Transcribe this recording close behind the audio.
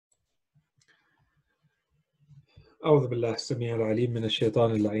أعوذ بالله السميع العليم من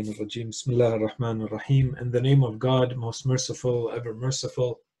الشيطان اللعين الرجيم. بسم الله الرحمن الرحيم. In the name of God, most merciful, ever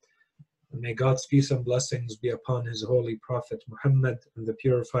merciful. And may God's peace and blessings be upon His holy Prophet Muhammad and the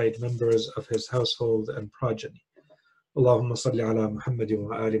purified members of his household and progeny. Allahumma salli ala Muhammad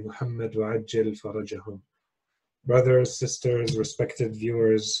wa ali Muhammad wa ajil farajahum. Brothers, sisters, respected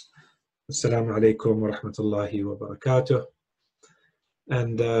viewers, Assalamu alaikum wa rahmatullahi wa barakatuh.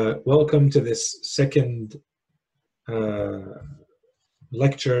 And welcome to this second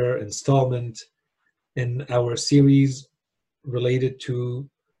lecture installment in our series related to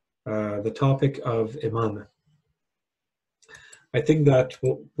the topic of Imameh. I think that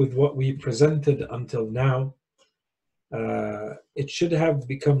with what we presented until now, it should have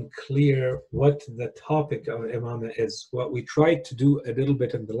become clear what the topic of Imameh is. What we tried to do a little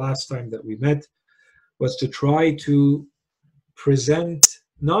bit in the last time that we met was to try to present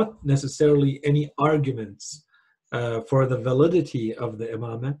not necessarily any arguments for the validity of the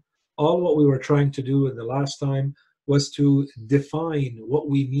Imameh. All what we were trying to do in the last time was to define what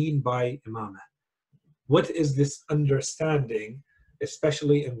we mean by Imameh. What is this understanding,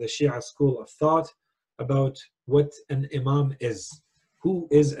 especially in the Shia school of thought, about what an Imam is? Who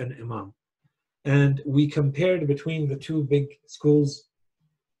is an Imam? And we compared between the two big schools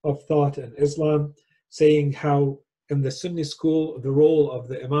of thought in Islam, saying how in the Sunni school the role of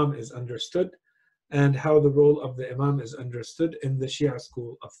the Imam is understood, and how the role of the Imam is understood in the Shia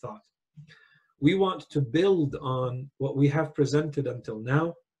school of thought. We want to build on what we have presented until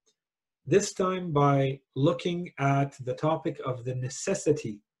now, this time by looking at the topic of the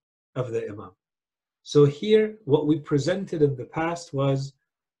necessity of the Imam. So here, what we presented in the past was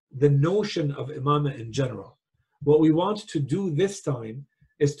the notion of Imamah in general. What we want to do this time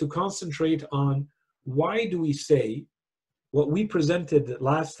is to concentrate on why do we say what we presented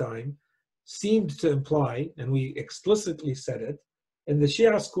last time seemed to imply, and we explicitly said it, in the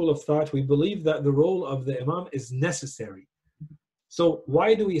Shia school of thought, we believe that the role of the Imam is necessary. So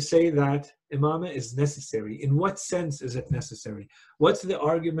why do we say that Imamah is necessary? In what sense is it necessary? What's the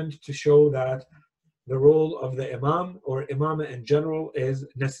argument to show that the role of the Imam or Imamah in general is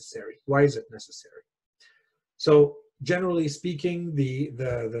necessary? Why is it necessary? So generally speaking,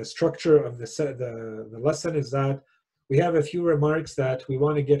 the structure of the lesson is that we have a few remarks that we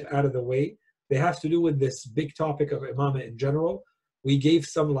want to get out of the way. They have to do with this big topic of Imamah in general. We gave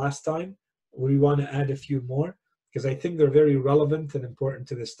some last time. We want to add a few more because I think they're very relevant and important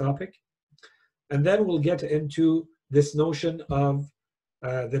to this topic. And then we'll get into this notion of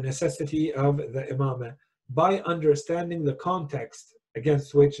the necessity of the Imamah by understanding the context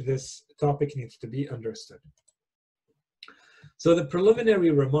against which this topic needs to be understood. So the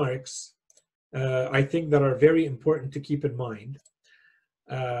preliminary remarks, I think that are very important to keep in mind,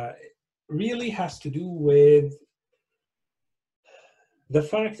 really has to do with the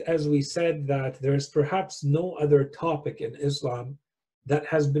fact, as we said, that there's perhaps no other topic in Islam that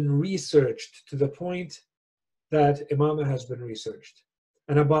has been researched to the point that Imamah has been researched,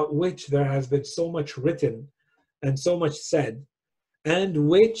 and about which there has been so much written and so much said, and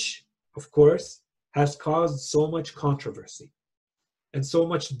which, of course, has caused so much controversy and so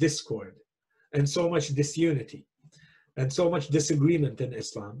much discord and so much disunity and so much disagreement in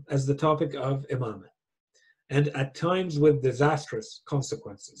Islam as the topic of Imamah, and at times with disastrous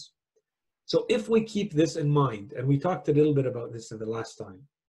consequences. So if we keep this in mind, and we talked a little bit about this in the last time,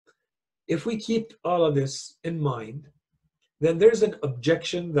 if we keep all of this in mind, then there's an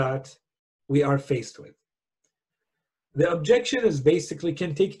objection that we are faced with. The objection is basically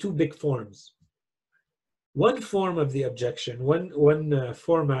can take two big forms. One form of the objection, one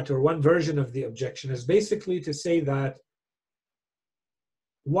format or one version of the objection is basically to say that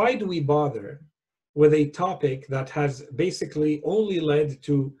why do we bother with a topic that has basically only led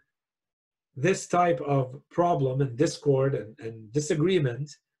to this type of problem and discord and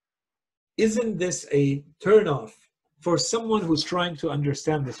disagreement? Isn't this a turnoff for someone who's trying to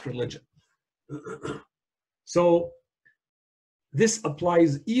understand this religion? So this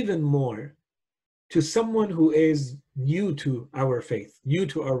applies even more to someone who is new to our faith, new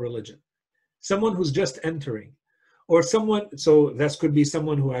to our religion, someone who's just entering, or someone, so this could be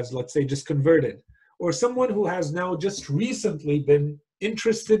someone who has, let's say, just converted, or someone who has now just recently been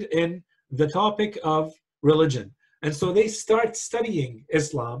interested in the topic of religion. And so they start studying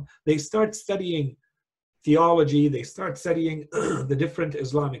Islam, they start studying theology, they start studying the different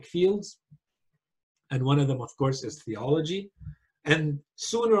Islamic fields. And one of them, of course, is theology. And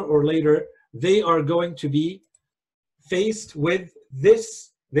sooner or later, they are going to be faced with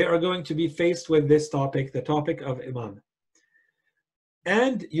this. They are going to be faced with this topic, the topic of Imamah.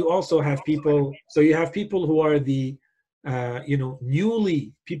 And you also have people, so you have people who are the,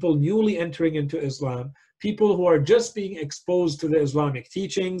 newly entering into Islam, people who are just being exposed to the Islamic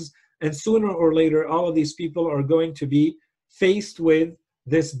teachings, and sooner or later, all of these people are going to be faced with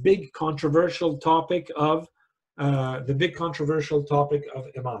this big controversial topic of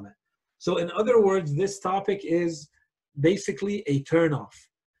imamah. So, in other words, this topic is basically a turnoff.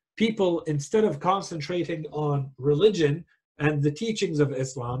 People, instead of concentrating on religion and the teachings of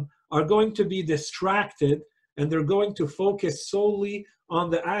Islam, are going to be distracted, and they're going to focus solely on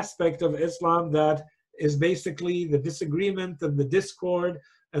the aspect of Islam that is basically the disagreement and the discord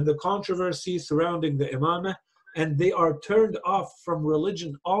and the controversy surrounding the imamah, and they are turned off from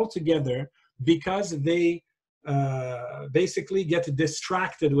religion altogether because they basically get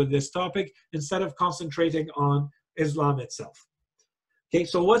distracted with this topic instead of concentrating on Islam itself. Okay,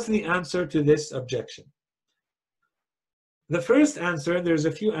 so what's the answer to this objection? The first answer, there's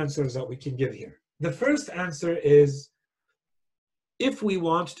a few answers that we can give here. The first answer is, if we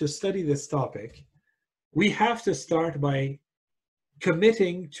want to study this topic, we have to start by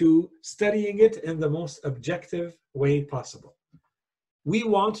committing to studying it in the most objective way possible. We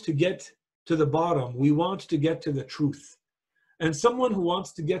want to get to the bottom. We want to get to the truth. And someone who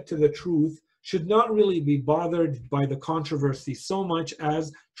wants to get to the truth should not really be bothered by the controversy so much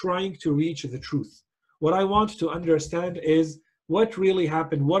as trying to reach the truth. What I want to understand is what really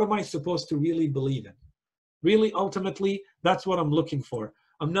happened. What am I supposed to really believe in? Really, ultimately, that's what I'm looking for.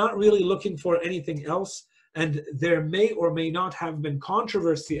 I'm not really looking for anything else. And there may or may not have been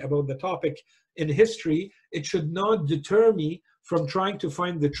controversy about the topic in history. It should not deter me from trying to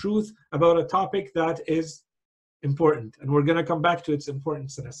find the truth about a topic that is important. And we're going to come back to its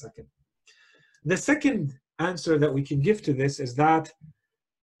importance in a second. The second answer that we can give to this is that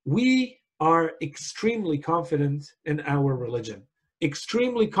we are extremely confident in our religion,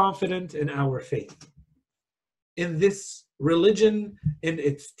 extremely confident in our faith, in this religion, in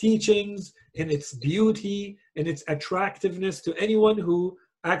its teachings, in its beauty, in its attractiveness to anyone who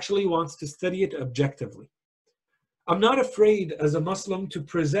actually wants to study it objectively. I'm not afraid as a Muslim to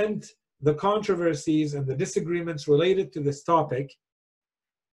present the controversies and the disagreements related to this topic,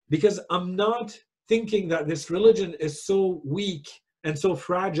 because I'm not thinking that this religion is so weak and so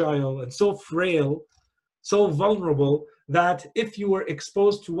fragile and so frail, so vulnerable, that if you were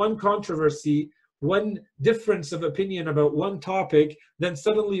exposed to one controversy, one difference of opinion about one topic, then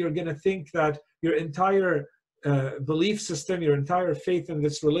suddenly you're going to think that your entire belief system, your entire faith in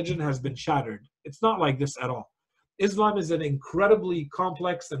this religion has been shattered. It's not like this at all. Islam is an incredibly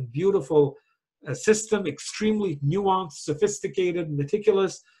complex and beautiful system, extremely nuanced, sophisticated,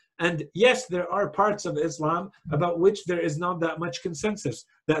 meticulous. And yes, there are parts of Islam about which there is not that much consensus,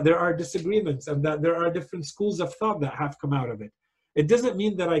 that there are disagreements, and that there are different schools of thought that have come out of it. It doesn't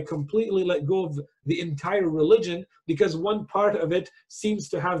mean that I completely let go of the entire religion because one part of it seems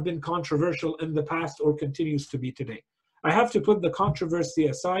to have been controversial in the past or continues to be today. I have to put the controversy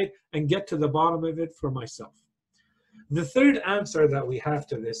aside and get to the bottom of it for myself. The third answer that we have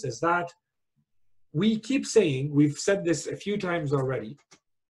to this is that we keep saying, we've said this a few times already,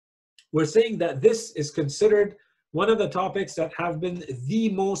 we're saying that this is considered one of the topics that have been the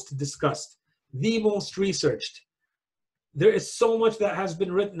most discussed, the most researched. There is so much that has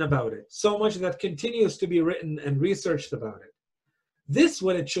been written about it, so much that continues to be written and researched about it. This,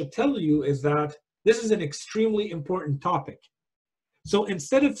 what it should tell you is that this is an extremely important topic. So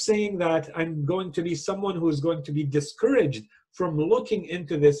instead of saying that I'm going to be someone who is going to be discouraged from looking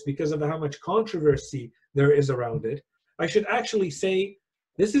into this because of how much controversy there is around it, I should actually say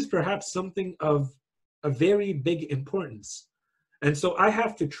this is perhaps something of a very big importance. And so I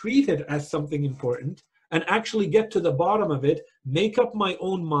have to treat it as something important and actually get to the bottom of it, make up my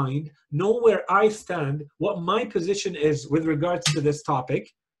own mind, know where I stand, what my position is with regards to this topic,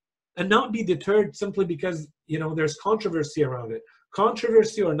 and not be deterred simply because, there's controversy around it.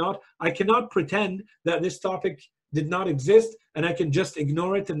 Controversy or not, I cannot pretend that this topic did not exist and I can just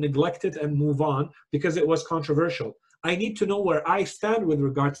ignore it and neglect it and move on because it was controversial. I need to know where I stand with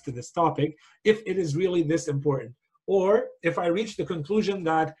regards to this topic if it is really this important. Or if I reach the conclusion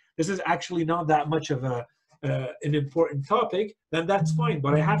that this is actually not that much of an important topic, then that's fine.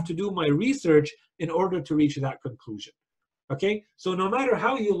 But I have to do my research in order to reach that conclusion. Okay, so no matter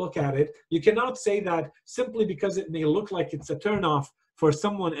how you look at it, you cannot say that simply because it may look like it's a turnoff for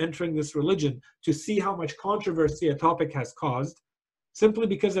someone entering this religion to see how much controversy a topic has caused. Simply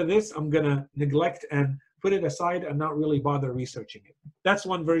because of this, I'm going to neglect and put it aside and not really bother researching it. That's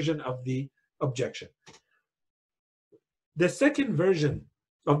one version of the objection. The second version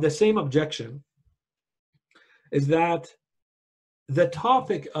of the same objection is that the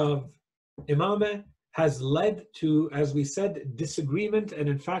topic of Imameh has led to, as we said, disagreement and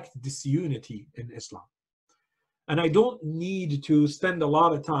in fact disunity in Islam. And I don't need to spend a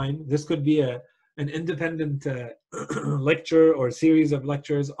lot of time. This could be an independent lecture or series of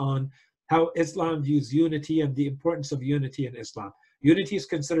lectures on how Islam views unity and the importance of unity in Islam. Unity is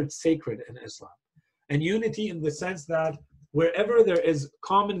considered sacred in Islam. And unity in the sense that wherever there is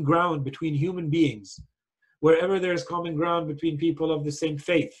common ground between human beings, wherever there is common ground between people of the same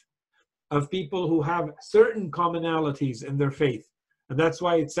faith, of people who have certain commonalities in their faith. And that's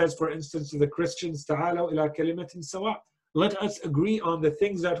why it says, for instance, to the Christians, "Ta'alaw ila kalimatin sawa." Let us agree on the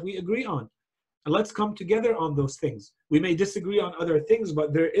things that we agree on. And let's come together on those things. We may disagree on other things,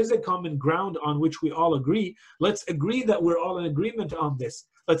 but there is a common ground on which we all agree. Let's agree that we're all in agreement on this.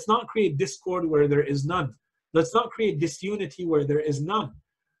 Let's not create discord where there is none. Let's not create disunity where there is none.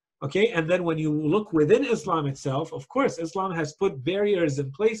 Okay, and then when you look within Islam itself, of course, Islam has put barriers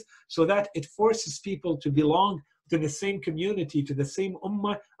in place so that it forces people to belong to the same community, to the same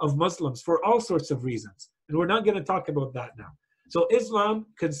ummah of Muslims for all sorts of reasons. And we're not going to talk about that now. So Islam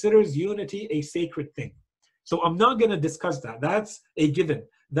considers unity a sacred thing. So I'm not going to discuss that. That's a given.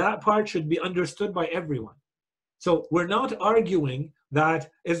 That part should be understood by everyone. So we're not arguing that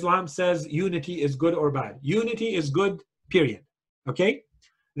Islam says unity is good or bad. Unity is good, period. Okay?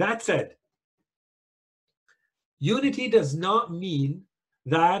 That said, unity does not mean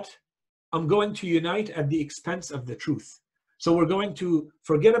that I'm going to unite at the expense of the truth. So we're going to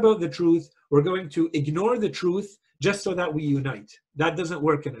forget about the truth. We're going to ignore the truth just so that we unite. That doesn't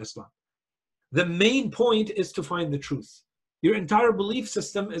work in Islam. The main point is to find the truth. Your entire belief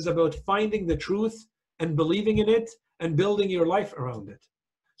system is about finding the truth and believing in it and building your life around it.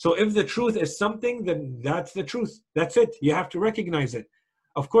 So if the truth is something, then that's the truth. That's it. You have to recognize it.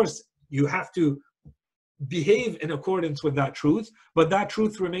 Of course, you have to behave in accordance with that truth, but that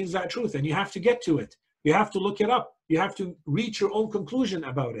truth remains that truth, and you have to get to it. You have to look it up. You have to reach your own conclusion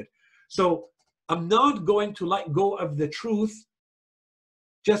about it. So I'm not going to let go of the truth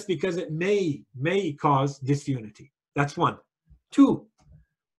just because it may cause disunity. That's one. Two,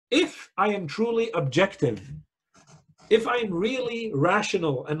 if I am truly objective, if I'm really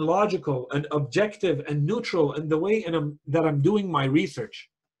rational and logical and objective and neutral in the way that I'm doing my research,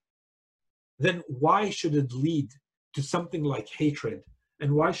 then why should it lead to something like hatred?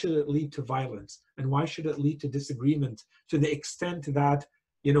 And why should it lead to violence? And why should it lead to disagreement to the extent that,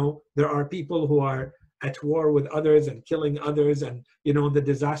 there are people who are at war with others and killing others and, the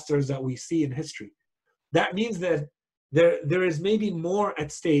disasters that we see in history? That means that there is maybe more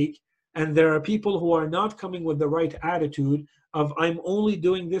at stake. And there are people who are not coming with the right attitude of, I'm only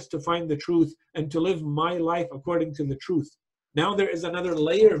doing this to find the truth and to live my life according to the truth. Now there is another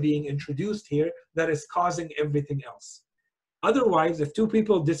layer being introduced here that is causing everything else. Otherwise, if two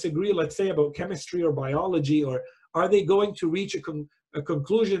people disagree, let's say about chemistry or biology, or are they going to reach a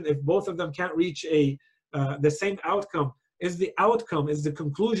conclusion if both of them can't reach the same outcome? Is the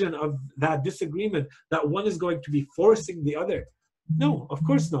conclusion of that disagreement that one is going to be forcing the other? No, of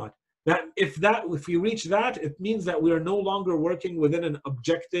course not. If we reach that, it means that we are no longer working within an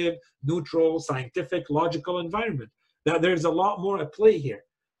objective, neutral, scientific, logical environment. That there's a lot more at play here.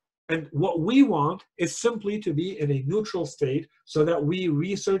 And what we want is simply to be in a neutral state so that we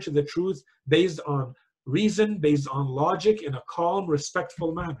research the truth based on reason, based on logic, in a calm,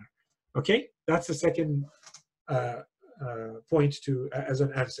 respectful manner. Okay? That's the second point as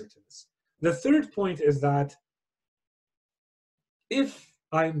an answer to this. The third point is that if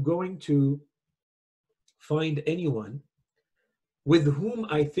I'm going to find anyone with whom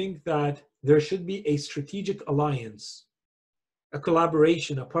I think that there should be a strategic alliance, a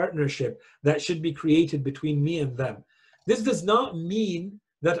collaboration, a partnership that should be created between me and them. This does not mean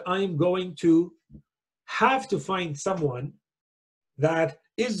that I'm going to have to find someone that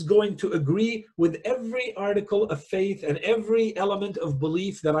is going to agree with every article of faith and every element of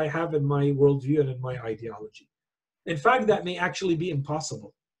belief that I have in my worldview and in my ideology. In fact, that may actually be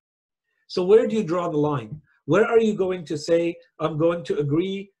impossible. So where do you draw the line? Where are you going to say, I'm going to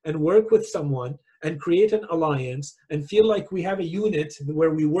agree and work with someone and create an alliance and feel like we have a unit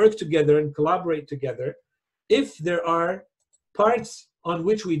where we work together and collaborate together if there are parts on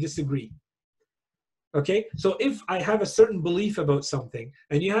which we disagree? Okay, so if I have a certain belief about something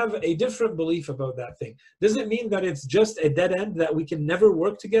and you have a different belief about that thing, does it mean that it's just a dead end that we can never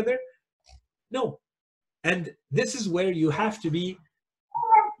work together? No. And this is where you have to be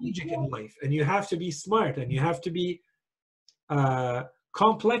strategic in life, and you have to be smart, and you have to be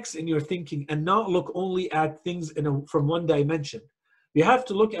complex in your thinking and not look only at things from one dimension. You have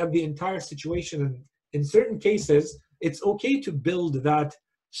to look at the entire situation, and in certain cases, it's okay to build that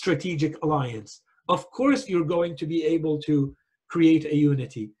strategic alliance. Of course, you're going to be able to create a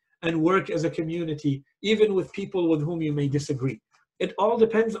unity and work as a community, even with people with whom you may disagree. It all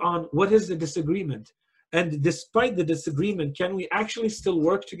depends on what is the disagreement. And despite the disagreement, can we actually still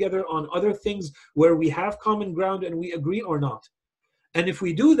work together on other things where we have common ground and we agree or not? And if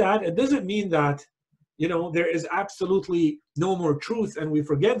we do that, it doesn't mean that, there is absolutely no more truth and we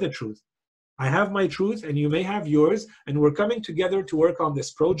forget the truth. I have my truth and you may have yours, and we're coming together to work on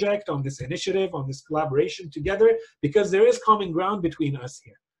this project, on this initiative, on this collaboration together, because there is common ground between us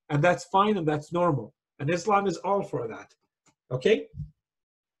here. And that's fine and that's normal. And Islam is all for that. Okay?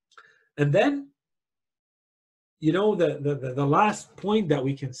 And then, the last point that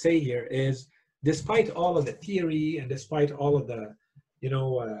we can say here is, despite all of the theory and despite all of the,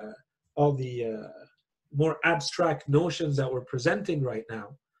 all the more abstract notions that we're presenting right now,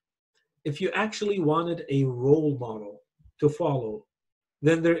 if you actually wanted a role model to follow,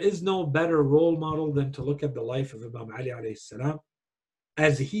 then there is no better role model than to look at the life of Imam Ali alayhi salam,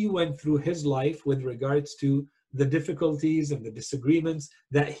 as he went through his life with regards to the difficulties and the disagreements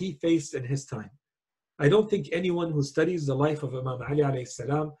that he faced in his time. I don't think anyone who studies the life of Imam Ali alayhi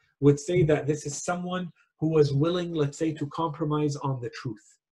salam would say that this is someone who was willing, let's say, to compromise on the truth.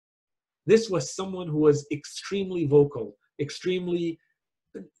 This was someone who was extremely vocal,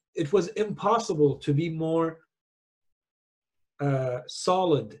 it was impossible to be more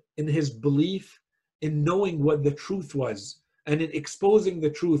solid in his belief in knowing what the truth was and in exposing the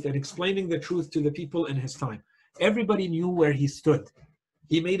truth and explaining the truth to the people in his time. Everybody knew where he stood.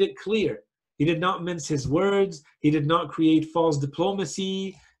 He made it clear. He did not mince his words. He did not create false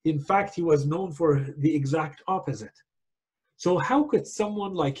diplomacy. In fact, he was known for the exact opposite. So how could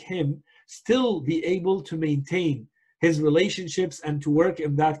someone like him still be able to maintain his relationships and to work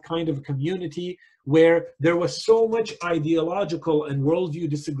in that kind of community where there was so much ideological and worldview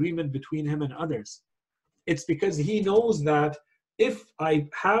disagreement between him and others? It's because he knows that if I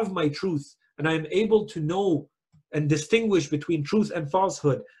have my truth and I'm able to know and distinguish between truth and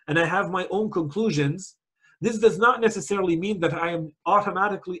falsehood, and I have my own conclusions, this does not necessarily mean that I am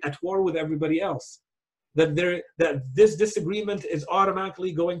automatically at war with everybody else, that this disagreement is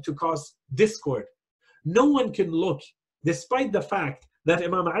automatically going to cause discord. No one can look, despite the fact that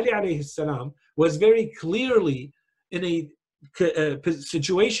Imam Ali alayhi salam was very clearly in a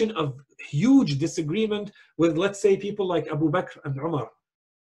situation of huge disagreement with, let's say, people like Abu Bakr and Umar.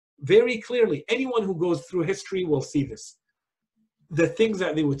 Very clearly, anyone who goes through history will see this. The things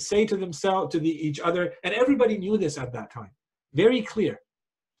that they would say to themselves, to each other, and everybody knew this at that time. Very clear.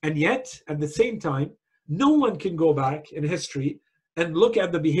 And yet, at the same time, no one can go back in history and look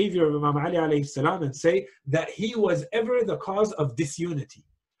at the behavior of Imam Ali alayhi salam and say that he was ever the cause of disunity,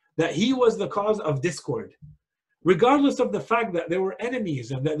 that he was the cause of discord. Regardless of the fact that there were enemies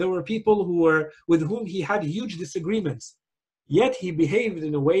and that there were people with whom he had huge disagreements, yet he behaved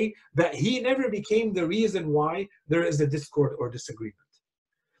in a way that he never became the reason why there is a discord or disagreement.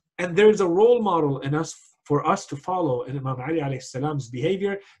 And there's a role model for us to follow in Imam Ali alayhi salam's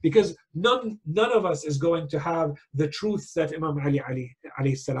behavior, because none of us is going to have the truths that Imam Ali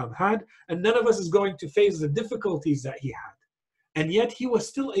alayhi salam had, and none of us is going to face the difficulties that he had. And yet he was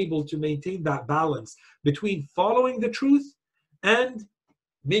still able to maintain that balance between following the truth and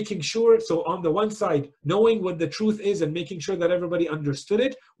making sure, so on the one side, knowing what the truth is and making sure that everybody understood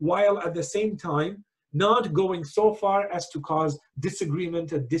it, while at the same time not going so far as to cause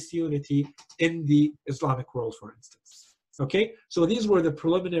disagreement and disunity in the Islamic world, for instance. Okay, so these were the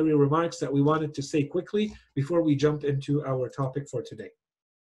preliminary remarks that we wanted to say quickly before we jump into our topic for today.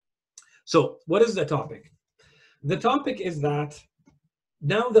 So what is the topic? The topic is that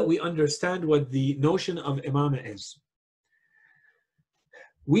now that we understand what the notion of imamah is,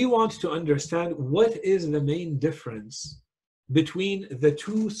 we want to understand what is the main difference between the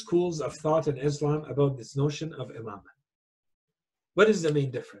two schools of thought in Islam about this notion of imamah. What is the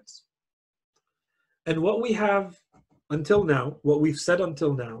main difference? And what we have until now, what we've said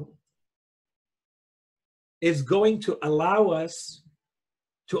until now, is going to allow us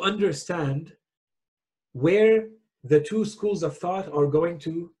to understand where the two schools of thought are going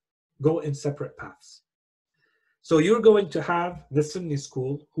to go in separate paths. So you're going to have the Sunni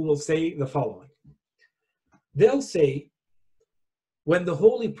school who will say the following. They'll say, when the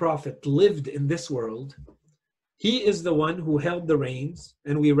Holy Prophet lived in this world, he is the one who held the reins,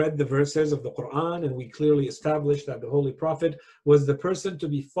 and we read the verses of the Quran, and we clearly established that the Holy Prophet was the person to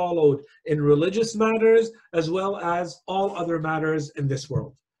be followed in religious matters as well as all other matters in this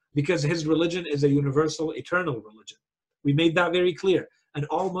world, because his religion is a universal, eternal religion. We made that very clear, and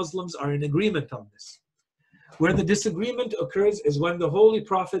all Muslims are in agreement on this. Where the disagreement occurs is when the Holy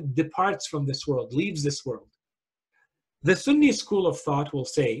Prophet departs from this world, leaves this world. The Sunni school of thought will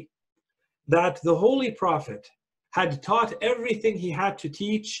say that the Holy Prophet had taught everything he had to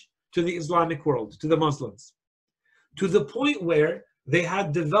teach to the Islamic world, to the Muslims, to the point where they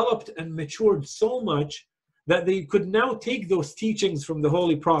had developed and matured so much that they could now take those teachings from the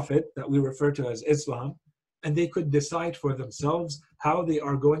Holy Prophet that we refer to as Islam, and they could decide for themselves how they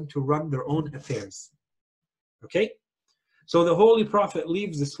are going to run their own affairs. Okay? So the Holy Prophet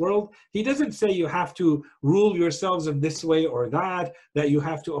leaves this world. He doesn't say you have to rule yourselves in this way or that you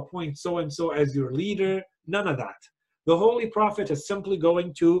have to appoint so-and-so as your leader. None of that. The Holy Prophet is simply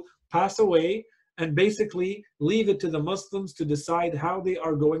going to pass away and basically leave it to the Muslims to decide how they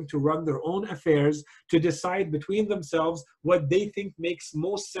are going to run their own affairs, to decide between themselves what they think makes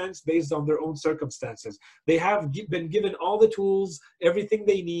most sense based on their own circumstances. They have been given all the tools, everything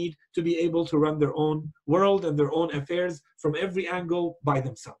they need to be able to run their own world and their own affairs from every angle by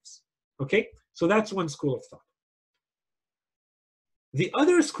themselves. Okay? So that's one school of thought. The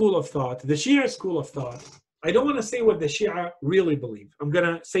other school of thought, the Shia school of thought, I don't want to say what the Shia really believe. I'm going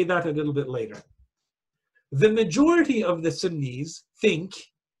to say that a little bit later. The majority of the Sunnis think,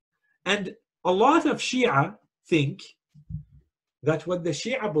 and a lot of Shia think, that what the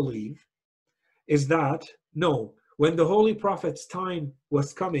Shia believe is that, no, when the Holy Prophet's time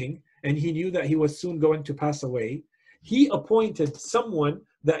was coming and he knew that he was soon going to pass away, he appointed someone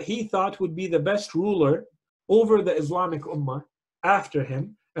that he thought would be the best ruler over the Islamic Ummah after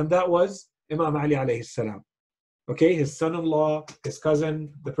him, and that was Imam Ali alayhi salam. Okay, his son-in-law, his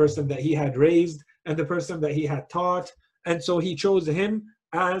cousin, the person that he had raised, and the person that he had taught, and so he chose him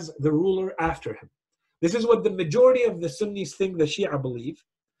as the ruler after him. This is what the majority of the Sunnis think the Shia believe,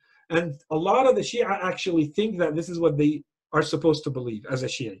 and a lot of the Shia actually think that this is what they are supposed to believe as a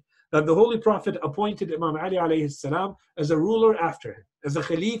Shia, that the Holy Prophet appointed Imam Ali alayhi salam as a ruler after him, as a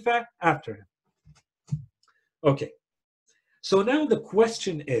Khalifa after him. Okay, so now the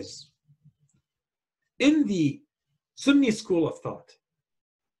question is, in the Sunni school of thought,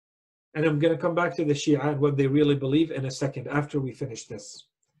 and I'm going to come back to the Shia and what they really believe in a second after we finish this.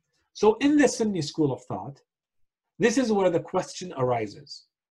 So in the Sunni school of thought, this is where the question arises.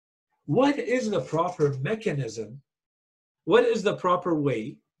 What is the proper mechanism? What is the proper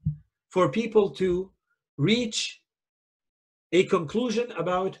way for people to reach a conclusion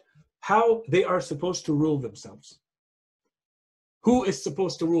about how they are supposed to rule themselves? Who is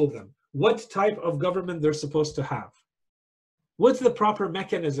supposed to rule them? What type of government they're supposed to have? What's the proper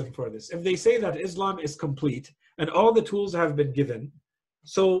mechanism for this? If they say that Islam is complete and all the tools have been given,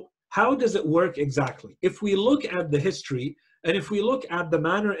 so how does it work exactly? If we look at the history and if we look at the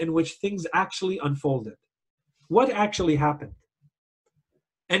manner in which things actually unfolded, what actually happened?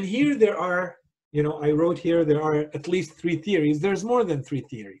 And here there are, I wrote here, there are at least 3 theories. There's more than 3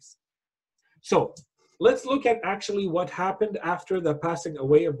 theories. So let's look at actually what happened after the passing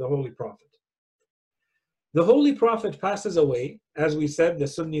away of the Holy Prophet. The Holy Prophet passes away. As we said, the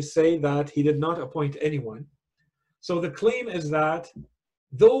Sunnis say that he did not appoint anyone. So the claim is that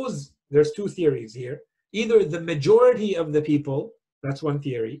there's 2 theories here. Either the majority of the people, that's one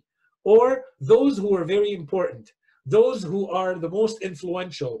theory, or those who are very important, those who are the most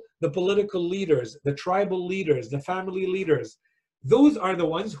influential, the political leaders, the tribal leaders, the family leaders, those are the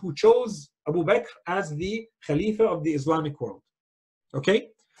ones who chose Abu Bakr as the Khalifa of the Islamic world. Okay?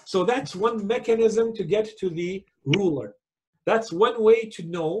 So that's one mechanism to get to the ruler. That's one way to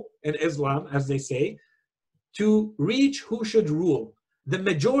know in Islam, as they say, to reach who should rule. The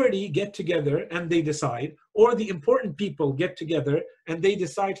majority get together and they decide, or the important people get together and they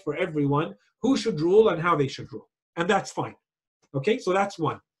decide for everyone who should rule and how they should rule. And that's fine. Okay, so that's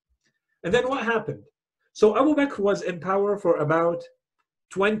one. And then what happened? So Abu Bakr was in power for about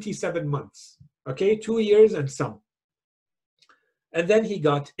 27 months. Okay, 2 years and some. And then he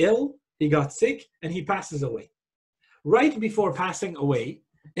got ill, he got sick, and he passes away. Right before passing away,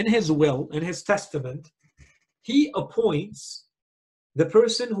 in his will, in his testament, he appoints the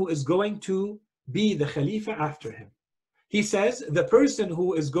person who is going to be the Khalifa after him. He says, the person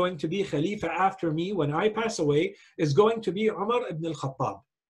who is going to be Khalifa after me when I pass away is going to be Umar ibn al-Khattab.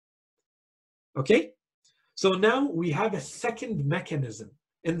 Okay? So now we have a second mechanism.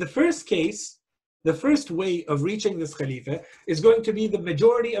 In the first case, the first way of reaching this Khalifa is going to be the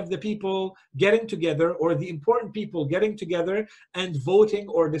majority of the people getting together, or the important people getting together and voting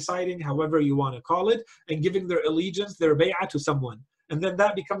or deciding, however you want to call it, and giving their allegiance, their bay'ah to someone. And then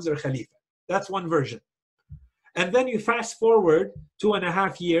that becomes their Khalifa. That's one version. And then you fast forward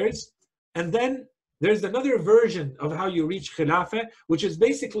 2.5 years, and then there's another version of how you reach Khilafah, which is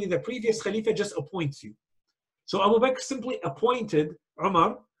basically the previous Khalifa just appoints you. So Abu Bakr simply appointed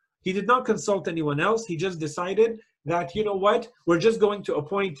Umar. He did not consult anyone else. He just decided that, you know what, we're just going to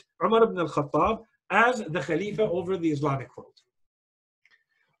appoint Umar ibn al-Khattab as the Khalifa over the Islamic world.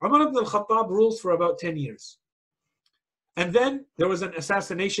 Umar ibn al-Khattab rules for about 10 years. And then there was an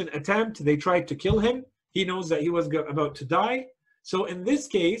assassination attempt. They tried to kill him. He knows that he was about to die. So in this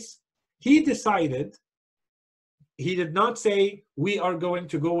case, he decided, he did not say, we are going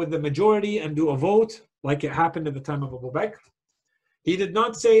to go with the majority and do a vote like it happened at the time of Abu Bakr. He did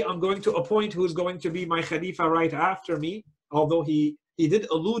not say, I'm going to appoint who's going to be my Khalifa right after me, although he did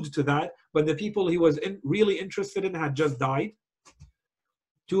allude to that, but the people he was really interested in had just died.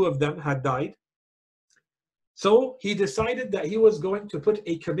 2 of them had died. So he decided that he was going to put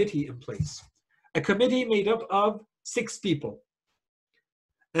a committee in place. A committee made up of 6 people.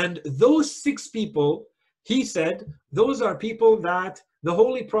 And those 6 people, he said, those are people that the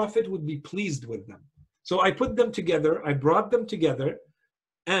Holy Prophet would be pleased with them. So I put them together, I brought them together,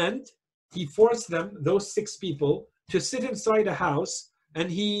 and he forced them, those 6 people, to sit inside a house, and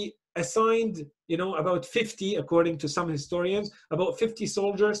he assigned, about 50, according to some historians, about 50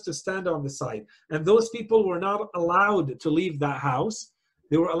 soldiers to stand on the side. And those people were not allowed to leave that house.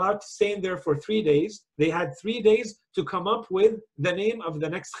 They were allowed to stay in there for 3 days. They had 3 days to come up with the name of the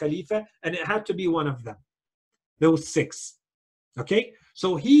next Khalifa, and it had to be one of them, those 6. Okay?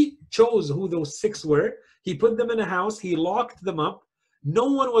 So he chose who those 6 were. He put them in a house. He locked them up. No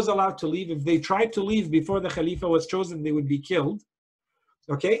one was allowed to leave. If they tried to leave before the Khalifa was chosen, they would be killed.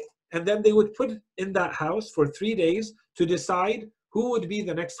 Okay? And then they would put in that house for 3 days to decide who would be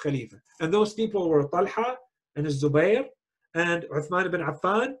the next Khalifa. And those people were Talha and Zubayr and Uthman ibn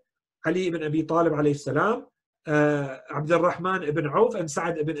Affan, Ali ibn Abi Talib alayhi salam, Abdul Rahman ibn Auf, and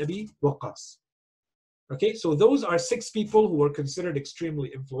Sa'ad ibn Abi Waqqas. Okay, so those are 6 people who were considered extremely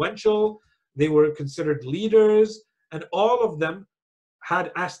influential. They were considered leaders, and all of them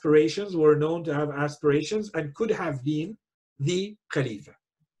had aspirations, were known to have aspirations, and could have been the Khalifa.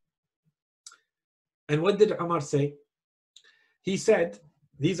 And what did Umar say? He said,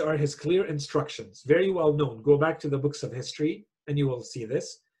 these are his clear instructions, very well known. Go back to the books of history and you will see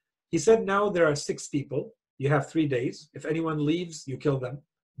this. He said, now there are 6 people. You have 3 days. If anyone leaves, you kill them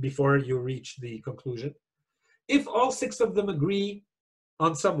before you reach the conclusion. If all 6 of them agree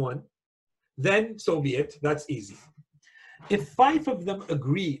on someone, then so be it. That's easy. If 5 of them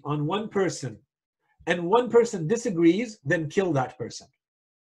agree on one person and one person disagrees, then kill that person.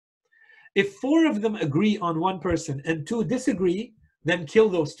 If 4 of them agree on one person and 2 disagree, then kill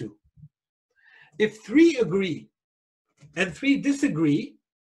those 2. If 3 agree and 3 disagree,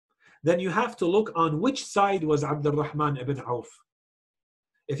 then you have to look on which side was Abdul Rahman ibn Auf.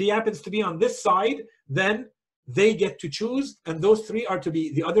 If he happens to be on this side, then they get to choose, and those 3 are to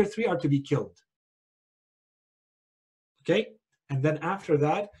be, the other 3 are to be killed. Okay? And then after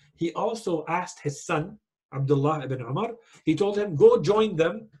that, he also asked his son, Abdullah ibn Umar, he told him, go join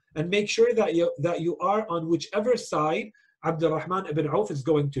them and make sure that you are on whichever side Abdul Rahman ibn Auf is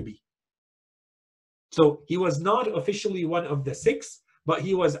going to be. So he was not officially one of the 6, but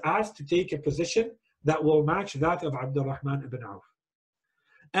he was asked to take a position that will match that of Abdul Rahman ibn Auf.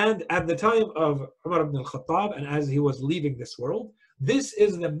 And at the time of Umar ibn al-Khattab, and as he was leaving this world, this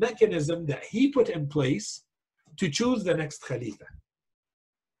is the mechanism that he put in place to choose the next Khalifa.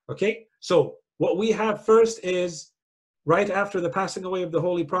 Okay? So what we have first is, right after the passing away of the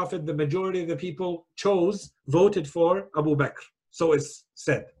Holy Prophet, the majority of the people voted for Abu Bakr. So it's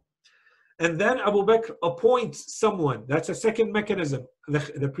said. And then Abu Bakr appoints someone. That's a second mechanism.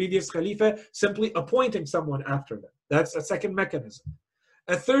 The previous Khalifa simply appointing someone after them. That's a second mechanism.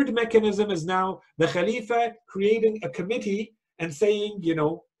 A third mechanism is now the Khalifa creating a committee and saying,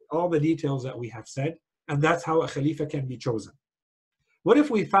 all the details that we have said. And that's how a Khalifa can be chosen. What if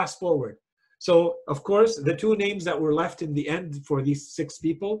we fast forward? So, of course, the 2 names that were left in the end for these 6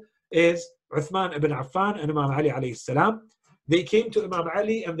 people is Uthman ibn Affan and Imam Ali alayhi salam. They came to Imam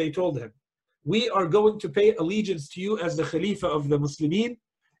Ali and they told him, we are going to pay allegiance to you as the Khalifa of the Muslimin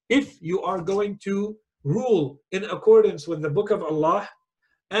if you are going to rule in accordance with the Book of Allah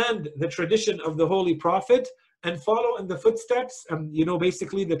and the tradition of the Holy Prophet and follow in the footsteps and,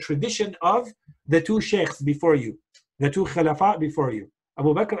 basically the tradition of the 2 sheikhs before you, the 2 Khalafa before you,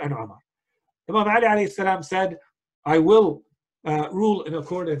 Abu Bakr and Umar. Imam Ali alayhi salam said, I will rule in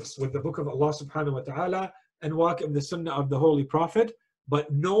accordance with the Book of Allah subhanahu wa ta'ala and walk in the Sunnah of the Holy Prophet, but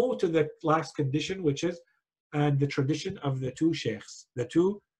no to the last condition, which is the tradition of the 2 sheikhs, the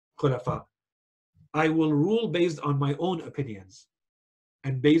 2 khulafa. I will rule based on my own opinions.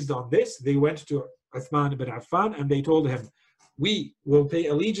 And based on this, they went to Uthman ibn Affan and they told him, we will pay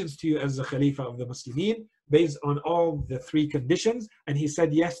allegiance to you as the Khalifa of the Muslimin, based on all the three conditions, and he said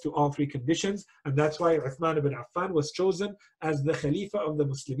yes to all three conditions, and that's why Uthman ibn Affan was chosen as the Khalifa of the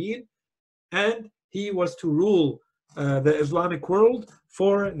Muslimin, and he was to rule the Islamic world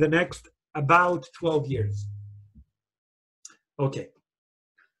for the next about 12 years. Okay,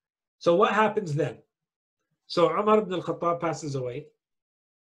 so what happens then? So Umar ibn al-Khattab passes away.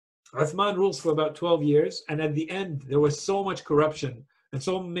 Uthman rules for about 12 years, and at the end there was so much corruption and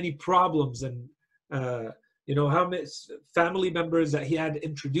so many problems, and how many family members that he had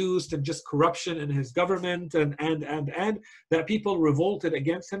introduced, and just corruption in his government, and that people revolted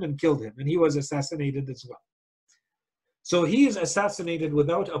against him and killed him, and he was assassinated as well. So he is assassinated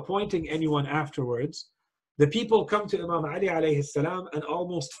without appointing anyone afterwards. The people come to Imam Ali alayhi salam and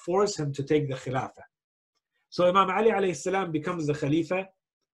almost force him to take the Khilafah. So Imam Ali alayhi salam becomes the Khalifa,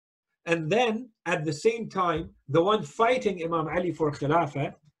 and then at the same time, the one fighting Imam Ali for Khilafah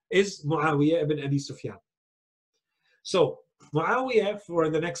is Muawiyah ibn Abi Sufyan. So Muawiyah, for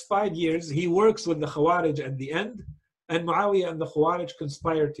the next 5 years, he works with the Khawarij at the end, and Muawiyah and the Khawarij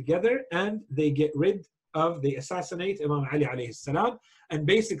conspire together, and they they assassinate Imam Ali alayhi salam, and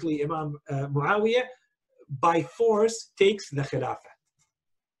basically Imam Muawiyah by force takes the Khilafah.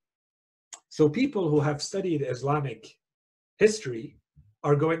 So people who have studied Islamic history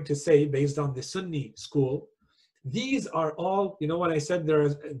are going to say, based on the Sunni school, these are all, what I said, there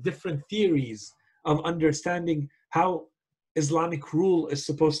are different theories of understanding how Islamic rule is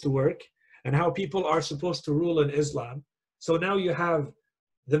supposed to work and how people are supposed to rule in Islam. So now you have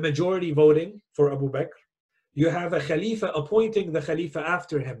the majority voting for Abu Bakr. You have a Khalifa appointing the Khalifa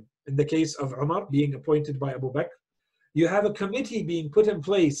after him, in the case of Umar being appointed by Abu Bakr. You have a committee being put in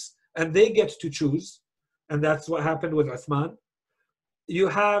place and they get to choose, and that's what happened with Uthman. You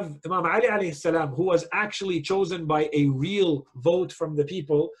have Imam Ali alayhi salam, who was actually chosen by a real vote from the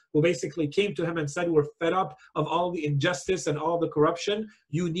people, who basically came to him and said, we're fed up of all the injustice and all the corruption,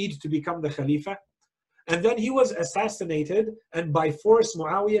 you need to become the Khalifa. And then he was assassinated, and by force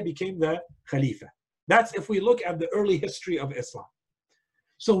Muawiyah became the Khalifa. That's if we look at the early history of Islam.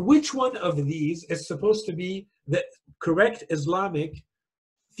 So which one of these is supposed to be the correct Islamic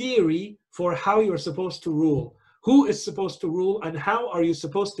theory for how you're supposed to rule? Who is supposed to rule, and how are you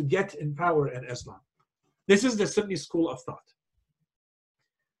supposed to get in power in Islam? This is the Sunni school of thought.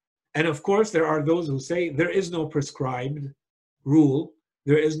 And of course, there are those who say there is no prescribed rule,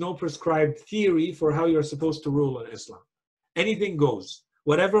 there is no prescribed theory for how you're supposed to rule in Islam. Anything goes.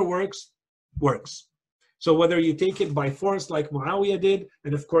 Whatever works, works. So whether you take it by force like Muawiyah did,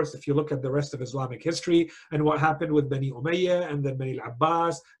 and of course if you look at the rest of Islamic history and what happened with Bani Umayyah and then Bani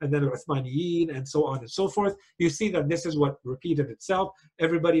al-Abbas and then al-Uthmaniyin and so on and so forth, you see that this is what repeated itself.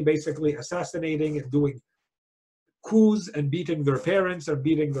 Everybody basically assassinating and doing coups and beating their parents or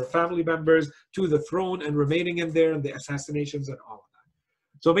beating their family members to the throne and remaining in there, and the assassinations and all of that.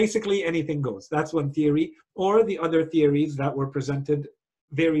 So basically anything goes. That's one theory. Or the other theories that were presented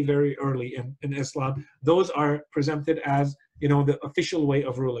very, very early in Islam, those are presented as, the official way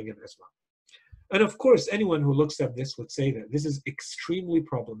of ruling in Islam. And of course, anyone who looks at this would say that this is extremely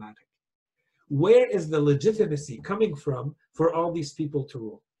problematic. Where is the legitimacy coming from for all these people to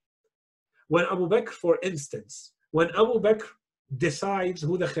rule? When Abu Bakr, for instance, when Abu Bakr decides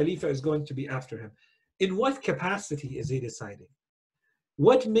who the Khalifa is going to be after him, in what capacity is he deciding?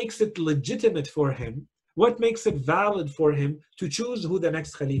 What makes it legitimate for him? What makes it valid for him to choose who the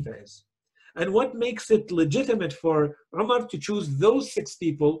next Khalifa is? And what makes it legitimate for Umar to choose those 6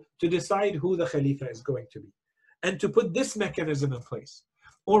 people to decide who the Khalifa is going to be? And to put this mechanism in place?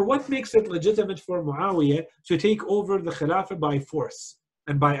 Or what makes it legitimate for Muawiyah to take over the Khilafah by force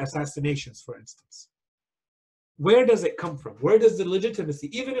and by assassinations, for instance? Where does it come from? Where does the legitimacy,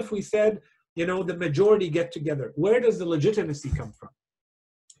 even if we said, the majority get together, where does the legitimacy come from?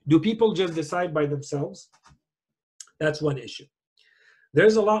 Do people just decide by themselves? That's one issue.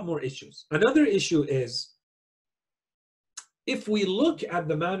 There's a lot more issues. Another issue is, if we look at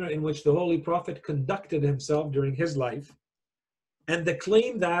the manner in which the Holy Prophet conducted himself during his life, and the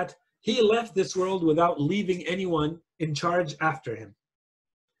claim that he left this world without leaving anyone in charge after him,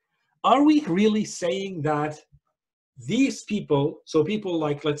 are we really saying that these people, so people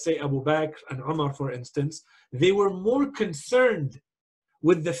like, let's say, Abu Bakr and Umar, for instance, they were more concerned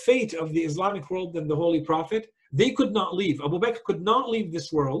with the fate of the Islamic world than the Holy Prophet? They could not leave. Abu Bakr could not leave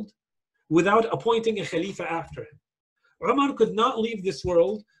this world without appointing a Khalifa after him. Umar could not leave this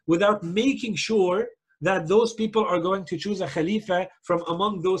world without making sure that those people are going to choose a Khalifa from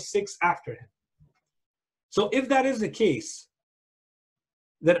among those 6 after him. So if that is the case,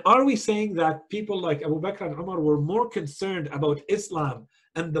 then are we saying that people like Abu Bakr and Umar were more concerned about Islam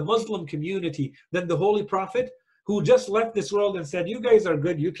and the Muslim community than the Holy Prophet, who just left this world and said, you guys are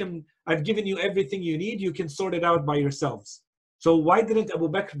good, I've given you everything you need, you can sort it out by yourselves. So why didn't Abu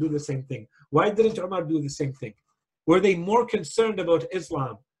Bakr do the same thing? Why didn't Umar do the same thing? Were they more concerned about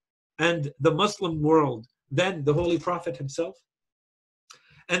Islam and the Muslim world than the Holy Prophet himself?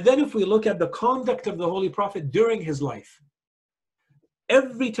 And then if we look at the conduct of the Holy Prophet during his life,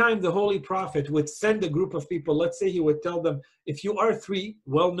 every time the Holy Prophet would send a group of people, let's say he would tell them, if you are three,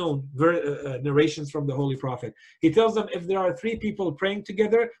 well-known narrations from the Holy Prophet, he tells them if there are three people praying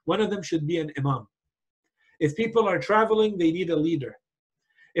together, one of them should be an imam. If people are traveling, they need a leader.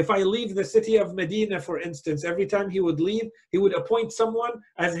 If I leave the city of Medina, for instance, every time he would leave, he would appoint someone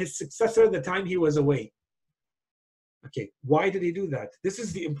as his successor the time he was away. Okay, why did he do that? This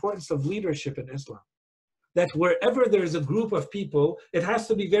is the importance of leadership in Islam. That wherever there's a group of people, it has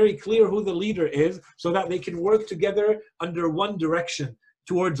to be very clear who the leader is so that they can work together under one direction,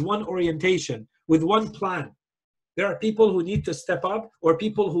 towards one orientation, with one plan. There are people who need to step up, or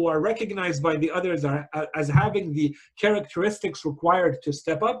people who are recognized by the others as having the characteristics required to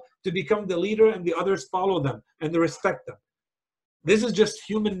step up, to become the leader, and the others follow them and they respect them. This is just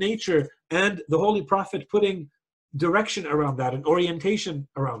human nature, and the Holy Prophet putting direction around that and orientation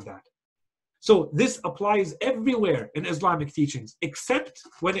around that. So this applies everywhere in Islamic teachings, except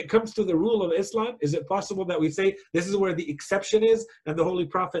when it comes to the rule of Islam. Is it possible that we say this is where the exception is, and the Holy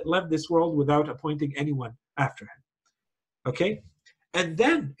Prophet left this world without appointing anyone after him? Okay? And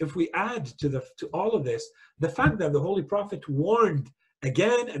then if we add to all of this, the fact that the Holy Prophet warned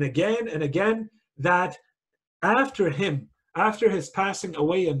again and again and again that after him, after his passing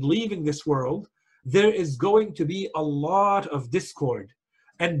away and leaving this world, there is going to be a lot of discord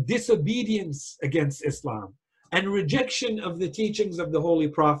and disobedience against Islam and rejection of the teachings of the Holy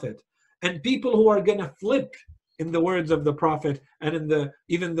Prophet, and people who are going to flip, in the words of the Prophet and in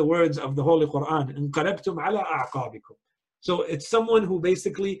even the words of the Holy Quran, انقلبتم على أعقابكم. So it's someone who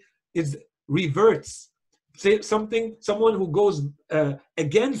basically reverts, someone who goes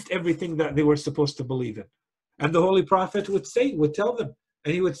against everything that they were supposed to believe in. And the Holy Prophet would tell them,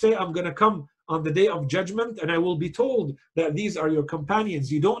 and he would say, I'm going to come on the day of judgment, and I will be told that these are your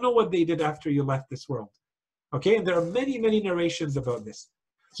companions. You don't know what they did after you left this world. Okay, and there are many, many narrations about this.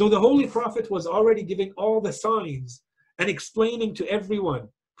 So the Holy Prophet was already giving all the signs and explaining to everyone,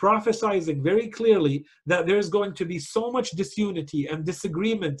 prophesying very clearly that there's going to be so much disunity and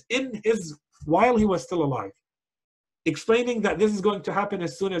disagreement while he was still alive. Explaining that this is going to happen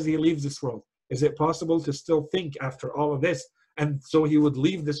as soon as he leaves this world. Is it possible to still think after all of this? And so he would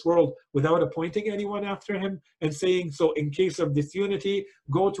leave this world without appointing anyone after him and saying, so in case of disunity,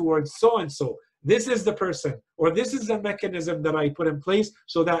 go towards so-and-so. This is the person, or this is the mechanism that I put in place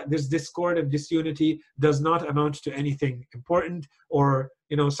so that this discord and disunity does not amount to anything important or,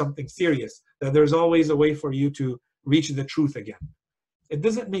 something serious. That there's always a way for you to reach the truth again. It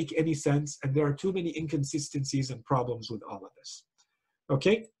doesn't make any sense, and there are too many inconsistencies and problems with all of this.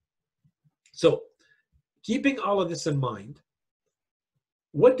 Okay? So, keeping all of this in mind,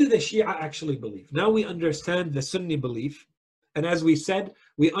 what do the Shia actually believe? Now we understand the Sunni belief, and as we said,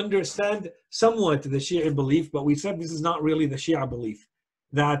 we understand somewhat the Shia belief, but we said this is not really the Shia belief,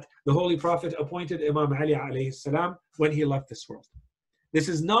 that the Holy Prophet appointed Imam Ali alayhi salam when he left this world. This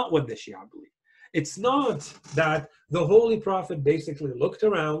is not what the Shia believe. It's not that the Holy Prophet basically looked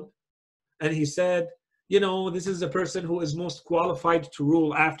around and he said, this is the person who is most qualified to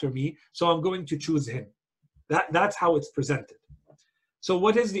rule after me, so I'm going to choose him. That's how it's presented. So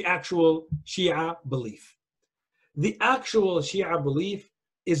what is the actual Shia belief? The actual Shia belief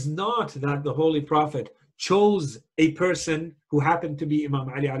is not that the Holy Prophet chose a person who happened to be Imam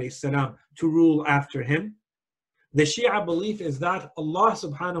Ali alayhi salam to rule after him. The Shia belief is that Allah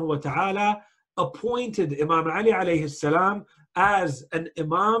subhanahu wa ta'ala appointed Imam Ali alayhi salam as an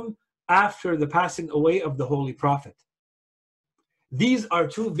Imam after the passing away of the Holy Prophet. These are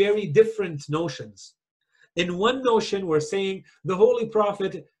two very different notions. In one notion, we're saying the Holy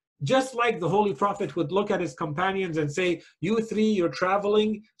Prophet, just like the Holy Prophet would look at his companions and say, you three, you're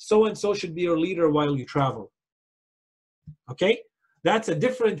traveling, so-and-so should be your leader while you travel. Okay? That's a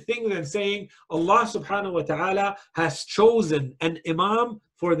different thing than saying Allah subhanahu wa ta'ala has chosen an Imam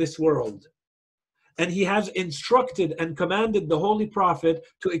for this world. And he has instructed and commanded the Holy Prophet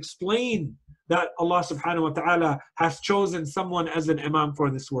to explain that Allah subhanahu wa ta'ala has chosen someone as an Imam for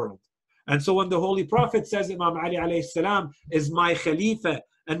this world. And so when the Holy Prophet says Imam Ali alayhi salam is my Khalifa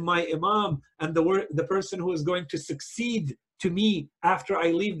and my Imam and the person who is going to succeed to me after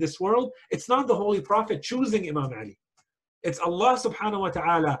I leave this world, it's not the Holy Prophet choosing Imam Ali. It's Allah subhanahu wa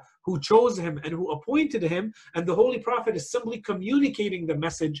ta'ala who chose him and who appointed him, and the Holy Prophet is simply communicating the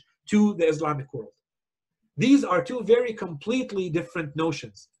message to the Islamic world. These are two very completely different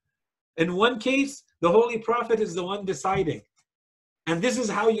notions. In one case, the Holy Prophet is the one deciding. And this is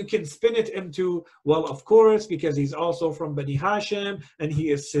how you can spin it into, well, of course, because he's also from Bani Hashim, and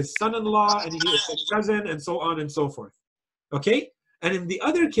he is his son-in-law, and he is his cousin, and so on and so forth. Okay? And in the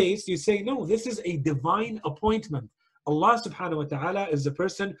other case, you say, no, this is a divine appointment. Allah subhanahu wa ta'ala is the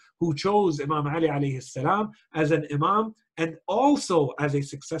person who chose Imam Ali alayhi salam as an imam and also as a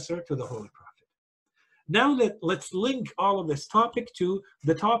successor to the Holy Prophet. Now let's link all of this topic to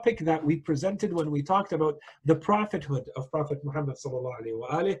the topic that we presented when we talked about the prophethood of Prophet Muhammad sallallahu alaihi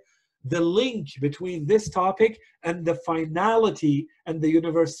wasallam. The link between this topic and the finality and the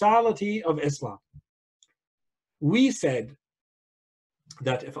universality of Islam. We said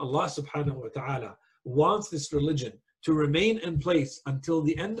that if Allah subhanahu wa ta'ala wants this religion to remain in place until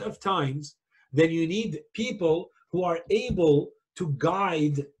the end of times, then you need people who are able to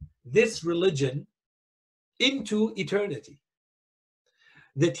guide this religion into eternity.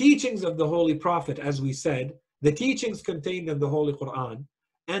 The teachings of the Holy Prophet, as we said, the teachings contained in the Holy Quran,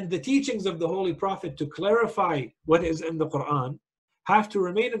 and the teachings of the Holy Prophet to clarify what is in the Quran have to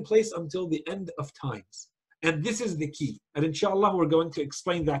remain in place until the end of times. And this is the key. And inshallah, we're going to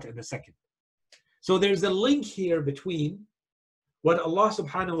explain that in a second. So there's a link here between what Allah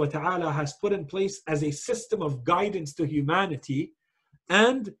subhanahu wa ta'ala has put in place as a system of guidance to humanity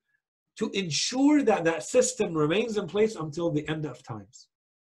and to ensure that that system remains in place until the end of times.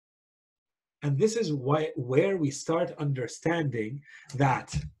 And this is where we start understanding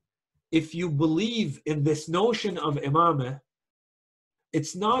that if you believe in this notion of imamah,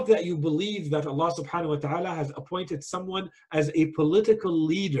 it's not that you believe that Allah subhanahu wa ta'ala has appointed someone as a political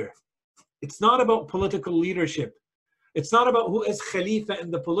leader. It's not about political leadership. It's not about who is Khalifa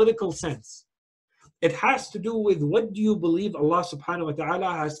in the political sense. It has to do with what do you believe Allah subhanahu wa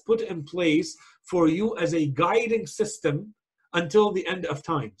ta'ala has put in place for you as a guiding system until the end of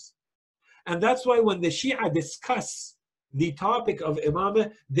times. And that's why when the Shia discuss the topic of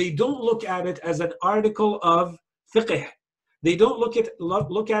imamah, they don't look at it as an article of fiqh. They don't look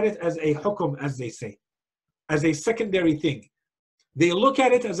at it as a hukum, as they say, as a secondary thing. They look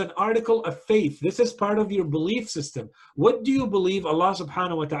at it as an article of faith. This is part of your belief system. What do you believe Allah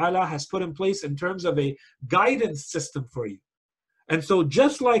subhanahu wa ta'ala has put in place in terms of a guidance system for you? And so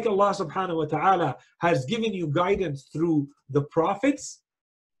just like Allah subhanahu wa ta'ala has given you guidance through the prophets,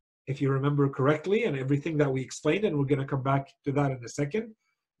 if you remember correctly, and everything that we explained, and we're going to come back to that in a second,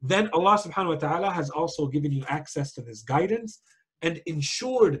 then Allah subhanahu wa ta'ala has also given you access to this guidance and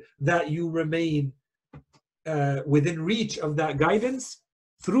ensured that you remain within reach of that guidance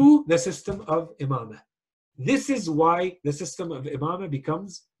through the system of imamah. This is why the system of imamah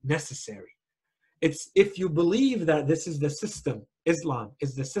becomes necessary. It's if you believe that this is the system, Islam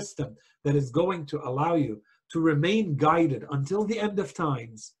is the system that is going to allow you to remain guided until the end of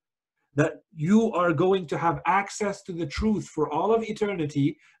times, that you are going to have access to the truth for all of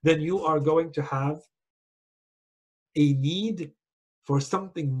eternity, then you are going to have a need for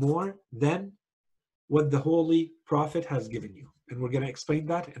something more than what the Holy Prophet has given you. And we're going to explain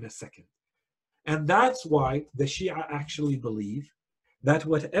that in a second. And that's why the Shia actually believe that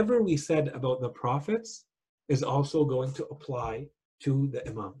whatever we said about the prophets is also going to apply to the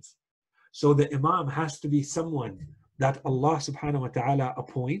imams. So the imam has to be someone that Allah subhanahu wa ta'ala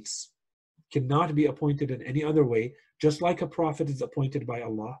appoints, cannot be appointed in any other way, just like a prophet is appointed by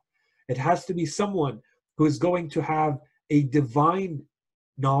Allah. It has to be someone who is going to have a divine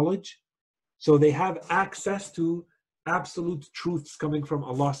knowledge, so they have access to absolute truths coming from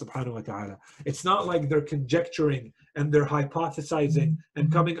Allah subhanahu wa ta'ala. It's not like they're conjecturing and they're hypothesizing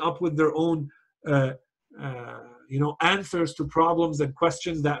and coming up with their own answers to problems and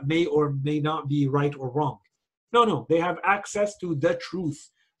questions that may or may not be right or wrong. No, they have access to the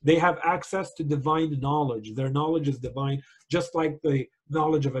truth. They have access to divine knowledge. Their knowledge is divine, just like the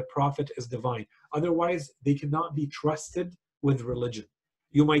knowledge of a prophet is divine. Otherwise, they cannot be trusted with religion.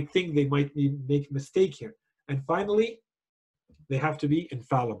 You might think they might make a mistake here. And finally, they have to be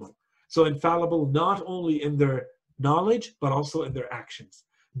infallible. So infallible not only in their knowledge, but also in their actions.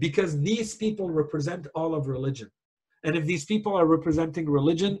 Because these people represent all of religion. And if these people are representing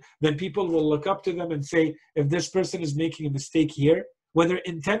religion, then people will look up to them and say, if this person is making a mistake here, whether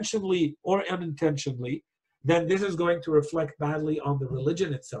intentionally or unintentionally, then this is going to reflect badly on the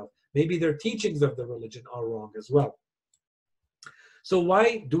religion itself. Maybe their teachings of the religion are wrong as well. So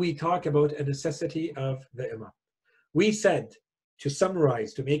why do we talk about a necessity of the imam? We said, to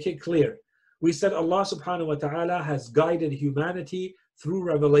summarize, to make it clear, We said Allah subhanahu wa ta'ala has guided humanity through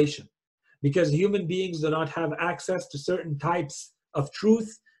revelation, because human beings do not have access to certain types of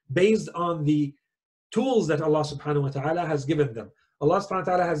truth based on the tools that Allah subhanahu wa ta'ala has given them. Allah subhanahu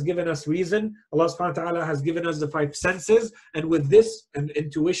wa ta'ala has given us reason. Allah subhanahu wa ta'ala has given us the five senses. And with this, and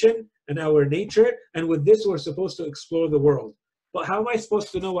intuition, and our nature, and with this, we're supposed to explore the world. But how am I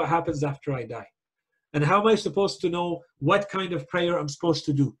supposed to know what happens after I die? And how am I supposed to know what kind of prayer I'm supposed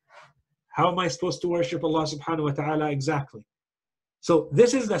to do? How am I supposed to worship Allah subhanahu wa ta'ala exactly? So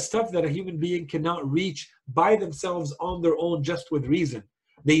this is the stuff that a human being cannot reach by themselves on their own just with reason.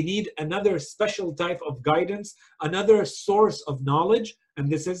 They need another special type of guidance, another source of knowledge, and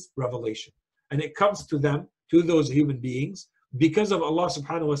this is revelation. And it comes to them, to those human beings, because of Allah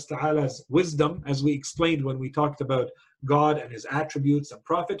subhanahu wa ta'ala's wisdom, as we explained when we talked about God and His attributes and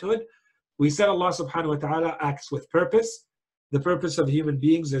prophethood. We said Allah subhanahu wa ta'ala acts with purpose. The purpose of human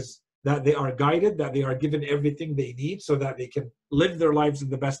beings is that they are guided, that they are given everything they need so that they can live their lives in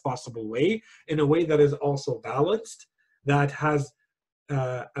the best possible way, in a way that is also balanced, that has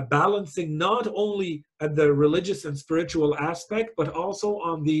a balancing not only at the religious and spiritual aspect, but also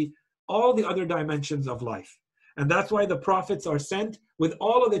on all the other dimensions of life. And that's why the prophets are sent with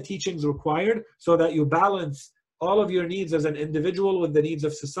all of the teachings required, so that you balance all of your needs as an individual with the needs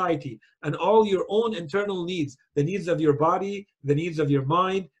of society, and all your own internal needs, the needs of your body, the needs of your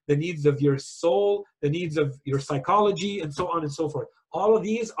mind, the needs of your soul, the needs of your psychology, and so on and so forth. All of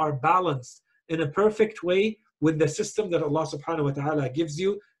these are balanced in a perfect way with the system that Allah subhanahu wa ta'ala gives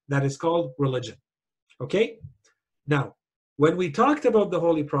you, that is called religion. Okay? Now, when we talked about the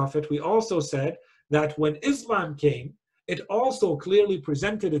Holy Prophet, we also said that when Islam came, it also clearly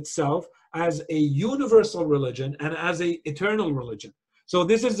presented itself as a universal religion and as an eternal religion. So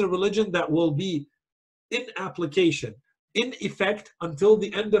this is a religion that will be in application, in effect, until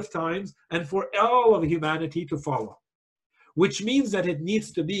the end of times, and for all of humanity to follow. Which means that it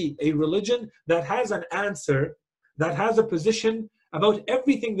needs to be a religion that has an answer, that has a position about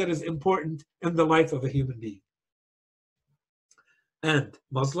everything that is important in the life of a human being. And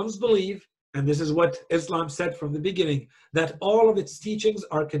Muslims believe, and this is what Islam said from the beginning, that all of its teachings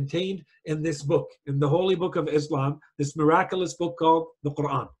are contained in this book, in the holy book of Islam, this miraculous book called the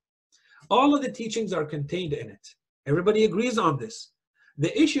Quran. All of the teachings are contained in it. Everybody agrees on this.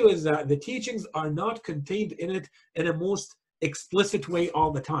 The issue is that the teachings are not contained in it in a most explicit way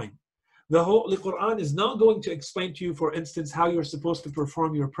all the time. The Holy Quran is not going to explain to you, for instance, how you're supposed to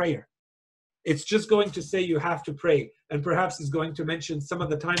perform your prayer. It's just going to say you have to pray, and perhaps it's going to mention some of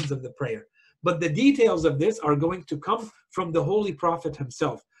the times of the prayer. But the details of this are going to come from the Holy Prophet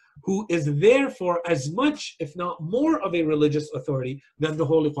himself, who is therefore as much, if not more, of a religious authority than the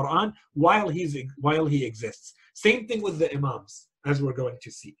Holy Quran while he exists. Same thing with the Imams, as we're going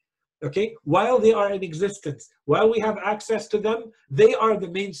to see. Okay, while they are in existence, while we have access to them, they are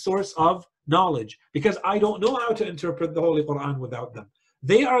the main source of knowledge, because I don't know how to interpret the Holy Quran without them.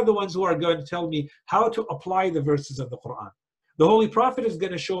 They are the ones who are going to tell me how to apply the verses of the Quran. The Holy Prophet is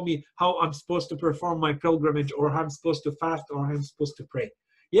going to show me how I'm supposed to perform my pilgrimage, or how I'm supposed to fast, or how I'm supposed to pray.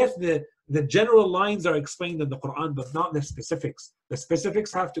 Yes, the general lines are explained in the Quran, but not the specifics. The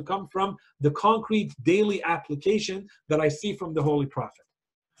specifics have to come from the concrete daily application that I see from the Holy Prophet.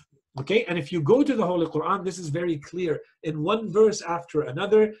 Okay, and if you go to the Holy Quran, this is very clear. In one verse after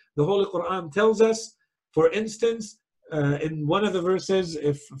another, the Holy Quran tells us, for instance, in one of the verses,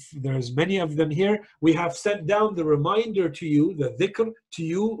 if there's many of them here, we have sent down the reminder to you, the dhikr to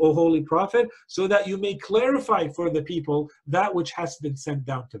you, O Holy Prophet, so that you may clarify for the people that which has been sent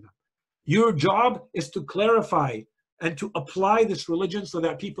down to them. Your job is to clarify and to apply this religion so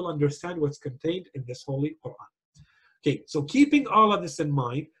that people understand what's contained in this Holy Quran. Okay, so keeping all of this in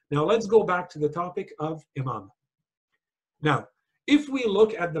mind, now let's go back to the topic of Imamah. Now, if we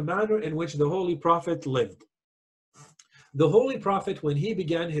look at the manner in which the Holy Prophet lived, the Holy Prophet, when he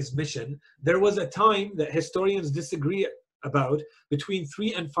began his mission, there was a time that historians disagree about, between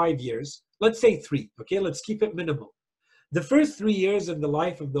 3 and 5 years. Let's say 3, okay? Let's keep it minimal. The first 3 years in the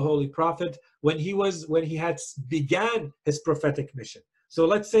life of the Holy Prophet, when he had began his prophetic mission. So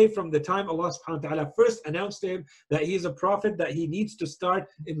let's say from the time Allah subhanahu wa ta'ala first announced to him that he is a prophet, that he needs to start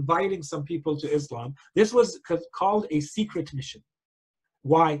inviting some people to Islam. This was called a secret mission.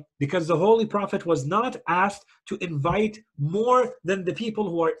 Why? Because the Holy Prophet was not asked to invite more than the people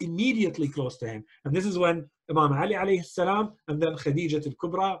who are immediately close to him. And this is when Imam Ali alayhi salam and then Khadija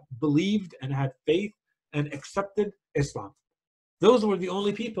al-Kubra believed and had faith and accepted Islam. Those were the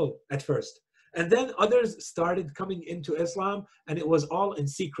only people at first. And then others started coming into Islam, and it was all in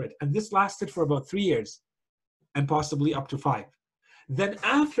secret. And this lasted for about 3 years and possibly up to 5. Then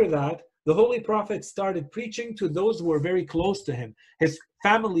after that, the Holy Prophet started preaching to those who were very close to him, his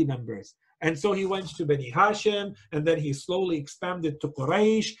family members. And so he went to Bani Hashim, and then he slowly expanded to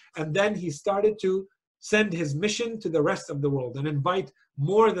Quraysh, and then he started to send his mission to the rest of the world and invite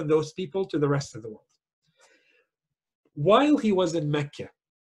more than those people to the rest of the world. While he was in Mecca,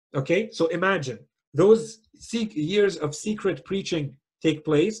 okay, so imagine those years of secret preaching take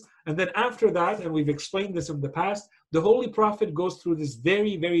place, and then after that, and we've explained this in the past, the Holy Prophet goes through this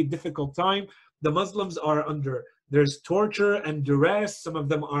very, very difficult time. The Muslims are there's torture and duress. Some of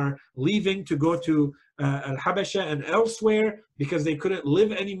them are leaving to go to Al-Habasha and elsewhere because they couldn't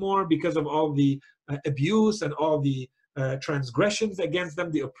live anymore because of all the abuse and all the transgressions against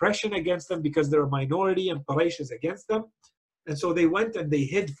them, the oppression against them, because they're a minority and Quraysh is against them. And so they went and they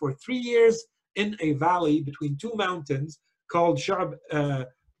hid for 3 years in a valley between 2 mountains called Sha'b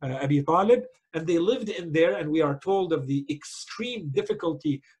Abi Talib, and they lived in there, and we are told of the extreme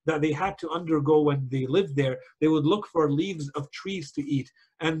difficulty that they had to undergo when they lived there. They would look for leaves of trees to eat,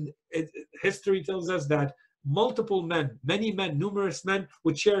 and history tells us that multiple men, many men, numerous men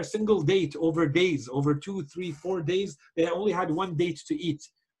would share a single date over days, over 2, 3, 4 days. They only had 1 date to eat,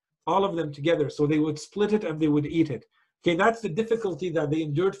 all of them together, so they would split it and they would eat it. Okay, that's the difficulty that they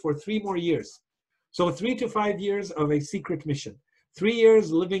endured for 3 more years. So 3 to 5 years of a secret mission. 3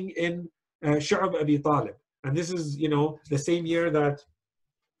 years living in Sha'b Abi Talib. And this is, the same year that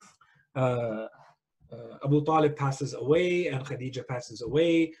Abu Talib passes away and Khadija passes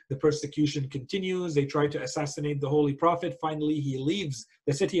away. The persecution continues. They try to assassinate the Holy Prophet. Finally, he leaves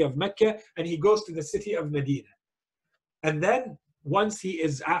the city of Mecca and he goes to the city of Medina. And then once he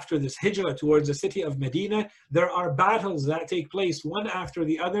is after this hijrah towards the city of Medina, there are battles that take place one after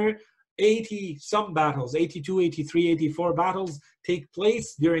the other. 80 some battles, 82, 83, 84 battles take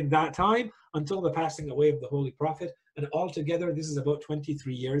place during that time until the passing away of the Holy Prophet. And altogether, this is about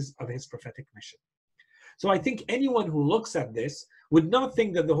 23 years of his prophetic mission. So I think anyone who looks at this would not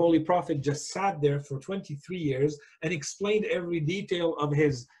think that the Holy Prophet just sat there for 23 years and explained every detail of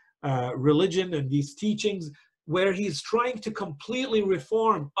his religion and these teachings, where he's trying to completely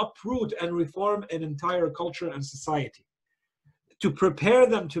reform, uproot and reform an entire culture and society, to prepare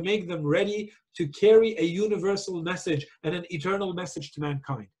them, to make them ready to carry a universal message and an eternal message to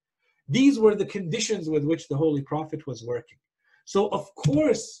mankind. These were the conditions with which the Holy Prophet was working. So of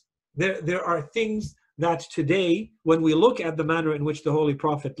course, there are things that today, when we look at the manner in which the Holy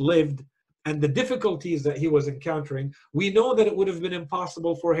Prophet lived and the difficulties that he was encountering, we know that it would have been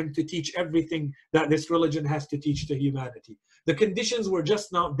impossible for him to teach everything that this religion has to teach to humanity. The conditions were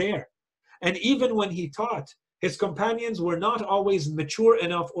just not there. And even when he taught, his companions were not always mature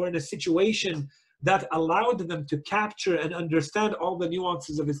enough or in a situation that allowed them to capture and understand all the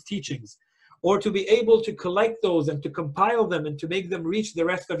nuances of his teachings, or to be able to collect those and to compile them and to make them reach the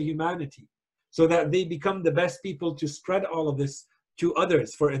rest of humanity so that they become the best people to spread all of this to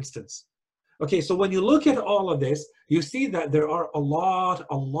others, for instance. Okay, so when you look at all of this, you see that there are a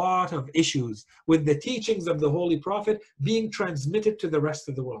lot of issues with the teachings of the Holy Prophet being transmitted to the rest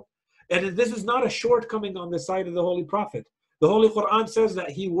of the world. And this is not a shortcoming on the side of the Holy Prophet. The Holy Quran says that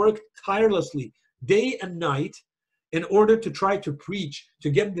he worked tirelessly, day and night, in order to try to preach, to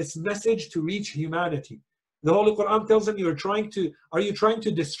get this message to reach humanity. The Holy Quran tells him, are you trying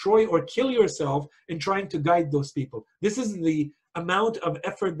to destroy or kill yourself in trying to guide those people? This is the amount of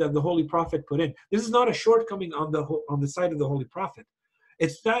effort that the Holy Prophet put in. This is not a shortcoming on the side of the Holy Prophet.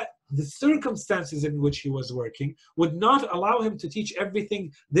 It's that the circumstances in which he was working would not allow him to teach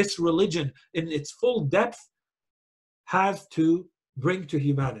everything this religion in its full depth has to bring to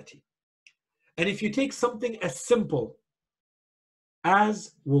humanity. And if you take something as simple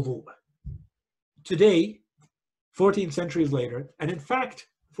as wudu, today, 14 centuries later, and in fact,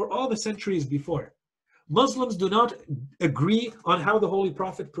 for all the centuries before, Muslims do not agree on how the Holy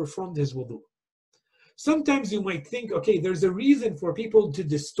Prophet performed his wudu. Sometimes you might think, okay, there's a reason for people to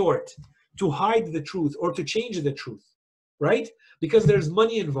distort, to hide the truth, or to change the truth, right? Because there's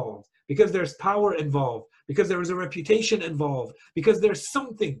money involved, because there's power involved, because there is a reputation involved, because there's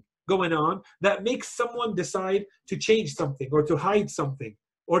something going on that makes someone decide to change something, or to hide something,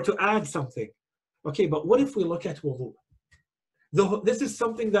 or to add something. Okay, but what if we look at wudu? This is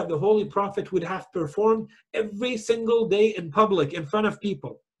something that the Holy Prophet would have performed every single day in public, in front of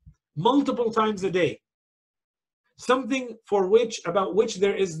people, multiple times a day. Something about which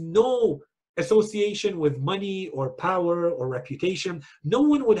there is no association with money or power or reputation. No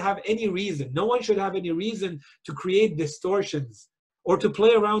one would have any reason, no one should have any reason to create distortions or to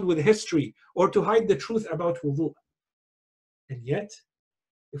play around with history or to hide the truth about wudu. And yet,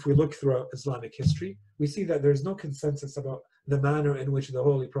 if we look throughout Islamic history, we see that there's no consensus about the manner in which the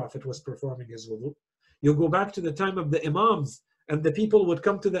Holy Prophet was performing his wudu. You go back to the time of the Imams, and the people would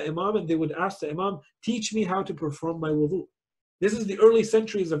come to the Imam and they would ask the Imam, teach me how to perform my wudu. This is the early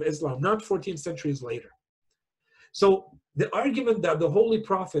centuries of Islam, not 14 centuries later. So the argument that the Holy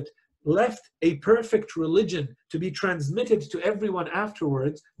Prophet left a perfect religion to be transmitted to everyone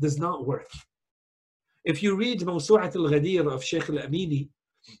afterwards does not work. If you read Mawsu'at al-Ghadir of Sheikh al-Amini,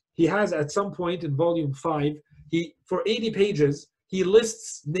 he has at some point in volume 5, for 80 pages, he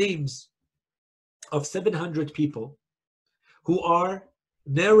lists names of 700 people who are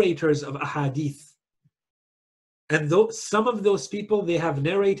narrators of ahadith. And some of those people, they have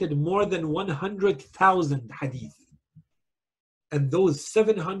narrated more than 100,000 hadith. And those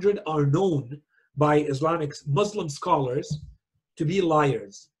 700 are known by Islamic Muslim scholars to be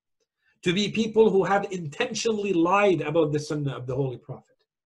liars, to be people who have intentionally lied about the Sunnah of the Holy Prophet.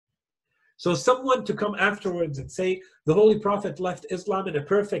 So someone to come afterwards and say the Holy Prophet left Islam in a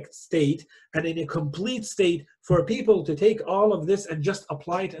perfect state and in a complete state for people to take all of this and just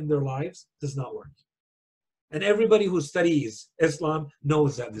apply it in their lives does not work. And everybody who studies Islam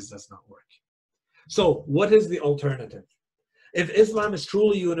knows that this does not work. So what is the alternative? If Islam is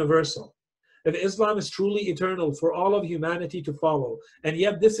truly universal, if Islam is truly eternal for all of humanity to follow, and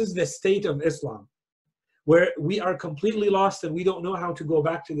yet this is the state of Islam, where we are completely lost and we don't know how to go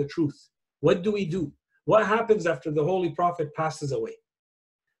back to the truth, what do we do? What happens after the Holy Prophet passes away?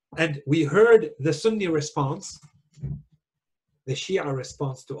 And we heard the Sunni response, the Shia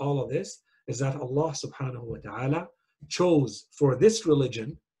response to all of this, is that Allah subhanahu wa ta'ala chose for this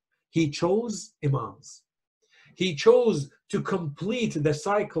religion, He chose Imams. He chose to complete the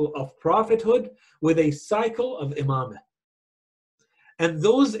cycle of prophethood with a cycle of Imameh. And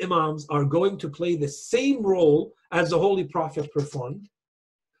those Imams are going to play the same role as the Holy Prophet performed,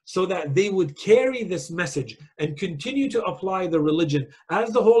 so that they would carry this message and continue to apply the religion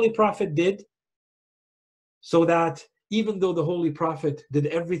as the Holy Prophet did, so that even though the Holy Prophet did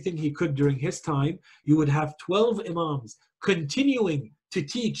everything he could during his time, you would have 12 Imams continuing to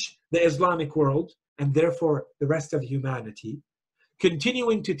teach the Islamic world, and therefore the rest of humanity,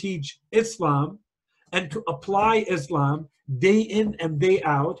 continuing to teach Islam and to apply Islam day in and day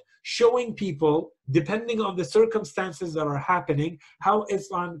out, showing people, depending on the circumstances that are happening, how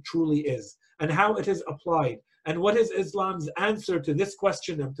Islam truly is and how it is applied, and what is Islam's answer to this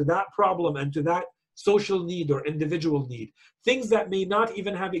question and to that problem and to that social need or individual need. Things that may not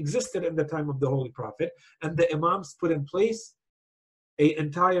even have existed in the time of the Holy Prophet, and the Imams put in place an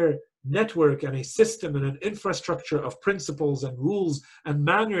entire network and a system and an infrastructure of principles and rules and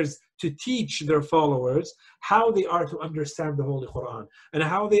manners to teach their followers how they are to understand the Holy Quran and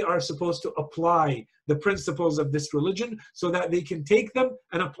how they are supposed to apply the principles of this religion, so that they can take them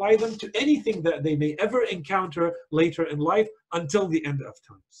and apply them to anything that they may ever encounter later in life until the end of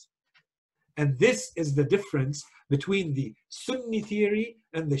times. And this is the difference between the Sunni theory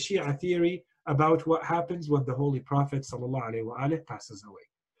and the Shia theory about what happens when the Holy Prophet ﷺ passes away.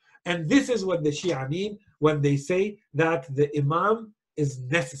 And this is what the Shia mean when they say that the Imam is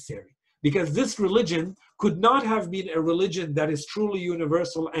necessary. Because this religion could not have been a religion that is truly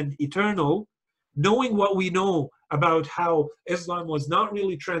universal and eternal, knowing what we know about how Islam was not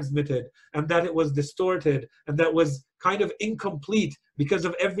really transmitted, and that it was distorted, and that was kind of incomplete because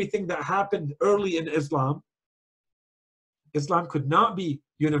of everything that happened early in Islam. Islam could not be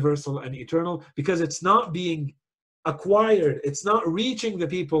universal and eternal because it's not being acquired, it's not reaching the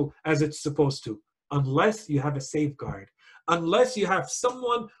people as it's supposed to, unless you have a safeguard, unless you have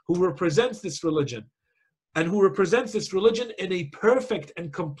someone who represents this religion, and who represents this religion in a perfect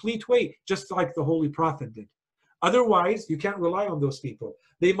and complete way, just like the Holy Prophet did. Otherwise, you can't rely on those people.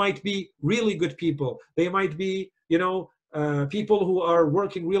 They might be really good people. They might be, people who are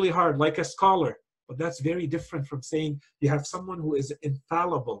working really hard, like a scholar. But that's very different from saying you have someone who is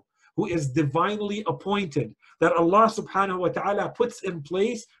infallible, who is divinely appointed, that Allah subhanahu wa ta'ala puts in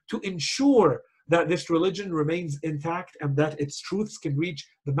place to ensure that this religion remains intact and that its truths can reach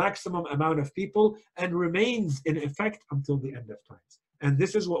the maximum amount of people and remains in effect until the end of times. And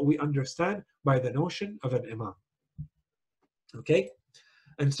this is what we understand by the notion of an Imam. Okay?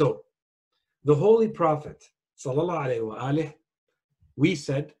 And so, the Holy Prophet, sallallahu alayhi wa alih, we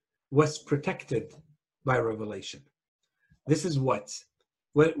said, was protected by revelation. This is what?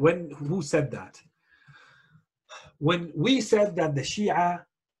 Who said that? When we said that the Shia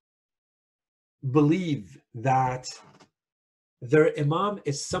believe that their Imam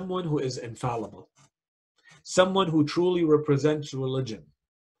is someone who is infallible, someone who truly represents religion,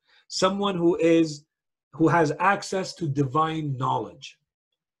 someone who has access to divine knowledge,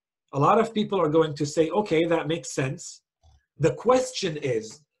 A lot of people are going to say, okay, that makes sense. The question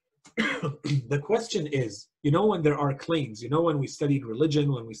is, the question is, when there are claims, when we studied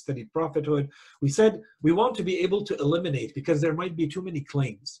religion, when we studied prophethood, we said we want to be able to eliminate because there might be too many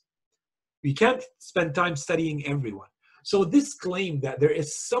claims. We can't spend time studying everyone. So this claim that there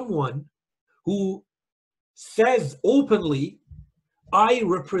is someone who says openly, I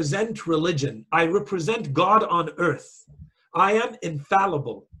represent religion, I represent God on earth, I am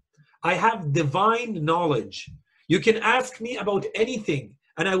infallible, I have divine knowledge. You can ask me about anything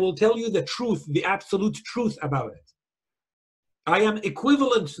and I will tell you the truth, the absolute truth about it. I am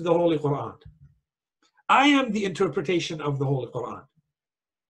equivalent to the Holy Quran. I am the interpretation of the Holy Quran.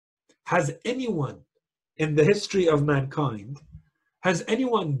 Has anyone in the history of mankind, has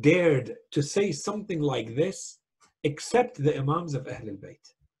anyone dared to say something like this except the Imams of Ahlul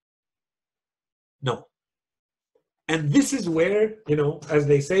Bayt? No. And this is where, as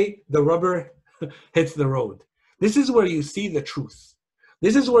they say, the rubber hits the road. This is where you see the truth.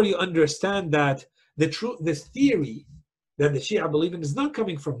 This is where you understand that the truth, this theory that the Shia believe in is not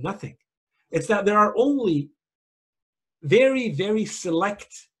coming from nothing. It's that there are only very, very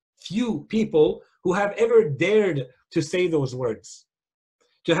select few people who have ever dared to say those words.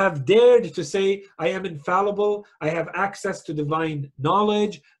 To have dared to say, I am infallible, I have access to divine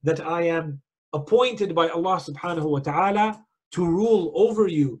knowledge, that I am appointed by Allah subhanahu wa ta'ala to rule over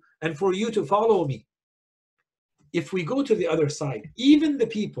you and for you to follow me. If we go to the other side, even the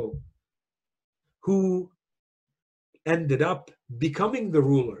people who ended up becoming the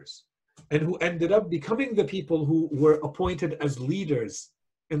rulers and who ended up becoming the people who were appointed as leaders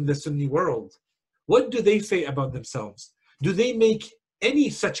in the Sunni world, what do they say about themselves? Do they make any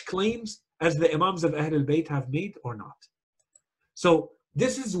such claims as the Imams of Ahlul Bayt have made or not? So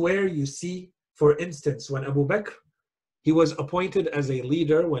this is where you see, for instance, when Abu Bakr, he was appointed as a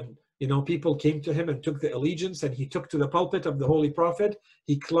leader, when people came to him and took the allegiance, and he took to the pulpit of the Holy Prophet,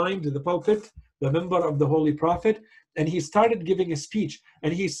 he climbed the pulpit, the minbar of the Holy Prophet, and he started giving a speech.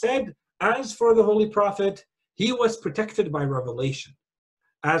 And he said, as for the Holy Prophet, he was protected by revelation.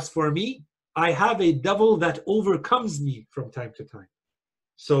 As for me, I have a devil that overcomes me from time to time.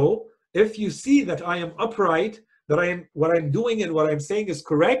 So if you see that I am upright, that what I'm doing and what I'm saying is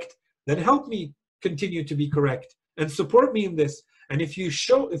correct, then help me continue to be correct and support me in this. And if you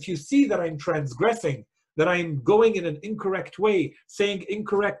see that I'm transgressing, that I'm going in an incorrect way, saying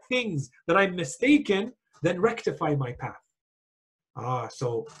incorrect things, that I'm mistaken, then rectify my path.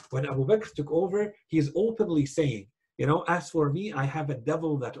 So when Abu Bakr took over, he's openly saying, as for me, I have a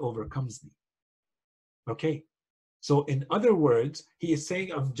devil that overcomes me. Okay. So in other words, he is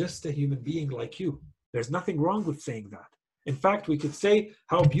saying, I'm just a human being like you. There's nothing wrong with saying that. In fact, we could say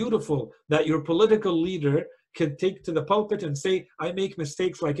how beautiful that your political leader can take to the pulpit and say, I make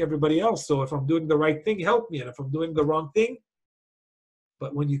mistakes like everybody else. So if I'm doing the right thing, help me. And if I'm doing the wrong thing.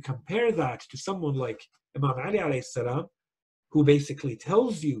 But when you compare that to someone like Imam Ali alayhi salam, who basically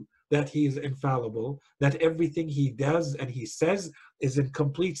tells you that he is infallible, that everything he does and he says is in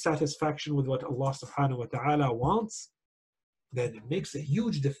complete satisfaction with what Allah subhanahu wa ta'ala wants, then it makes a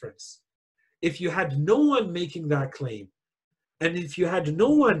huge difference. If you had no one making that claim, and if you had no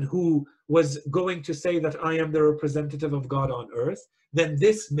one who was going to say that I am the representative of God on earth, then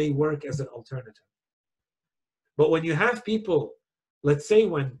this may work as an alternative. But when you have people, let's say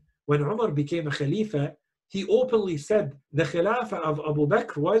when Umar became a Khalifa, he openly said the Khilafah of Abu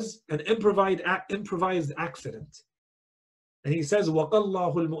Bakr was an improvised accident. And he says,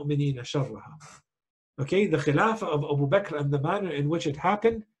 وَقَاللَّهُ الْمُؤْمِنِينَ شَرَّهَا. Okay, the Khilafah of Abu Bakr and the manner in which it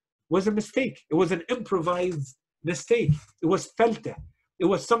happened was a mistake. It was an improvised mistake. It was falta. It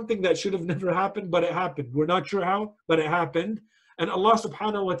was something that should have never happened, but it happened. We're not sure how, but it happened. And Allah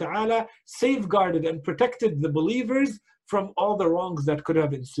subhanahu wa ta'ala safeguarded and protected the believers from all the wrongs that could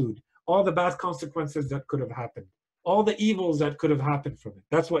have ensued, all the bad consequences that could have happened, all the evils that could have happened from it.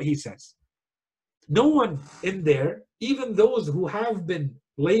 That's what he says. No one in there, even those who have been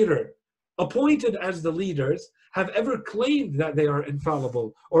later appointed as the leaders, have ever claimed that they are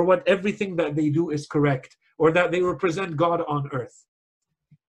infallible or what everything that they do is correct or that they represent God on earth.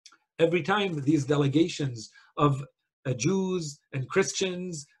 Every time these delegations of Jews and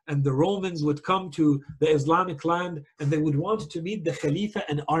Christians and the Romans would come to the Islamic land and they would want to meet the Khalifa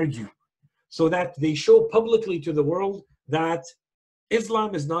and argue so that they show publicly to the world that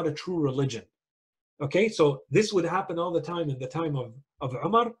Islam is not a true religion. Okay, so this would happen all the time in the time of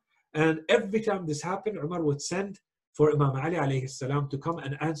Umar. And every time this happened, Umar would send for Imam Ali alayhi salam to come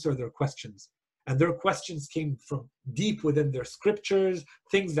and answer their questions. And their questions came from deep within their scriptures,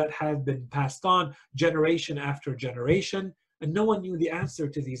 things that had been passed on generation after generation. And no one knew the answer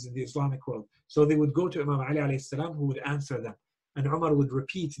to these in the Islamic world. So they would go to Imam Ali alayhi salam, who would answer them. And Umar would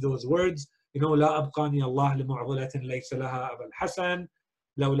repeat those words, لا أبقاني الله لمعضلة ليس لها أبا الحسن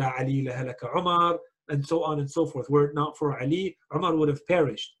لولا علي لهلك عمر, and so on and so forth. Were it not for Ali, Umar would have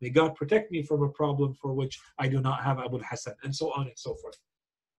perished. May God protect me from a problem for which I do not have Abu al-Hasan, and so on and so forth.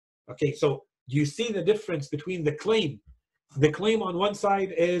 Okay, so do you see the difference between the claim? The claim on one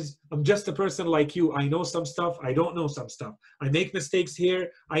side is, I'm just a person like you. I know some stuff, I don't know some stuff. I make mistakes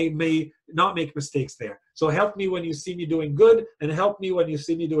here, I may not make mistakes there. So help me when you see me doing good, and help me when you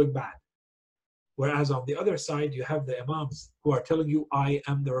see me doing bad. Whereas on the other side, you have the Imams who are telling you, I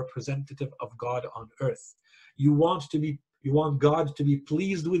am the representative of God on earth. You want God to be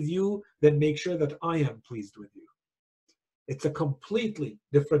pleased with you, then make sure that I am pleased with you. It's a completely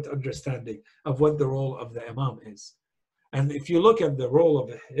different understanding of what the role of the Imam is. And if you look at the role of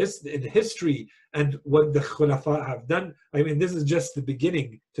in history and what the Khulafa have done, I mean, this is just the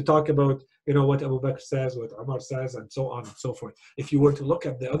beginning to talk about, what Abu Bakr says, what Umar says, and so on and so forth. If you were to look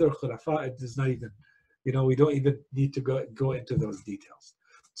at the other Khulafa, it is not even, we don't even need to go into those details.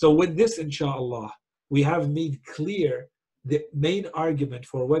 So with this, inshallah, we have made clear the main argument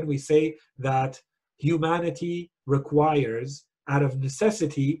for when we say that humanity requires, out of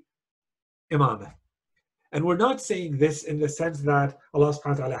necessity, imamah. And we're not saying this in the sense that Allah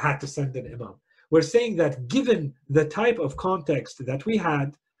subhanahu wa ta'ala had to send an imam. We're saying that given the type of context that we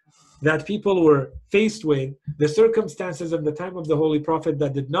had, that people were faced with, the circumstances at the time of the Holy Prophet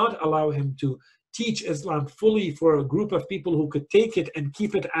that did not allow him to teach Islam fully for a group of people who could take it and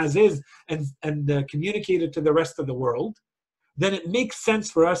keep it as is and communicate it to the rest of the world, then it makes sense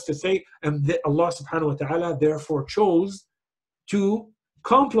for us to say, and Allah subhanahu wa ta'ala therefore chose to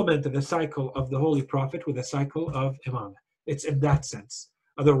complement the cycle of the Holy Prophet with a cycle of Imamah. It's in that sense.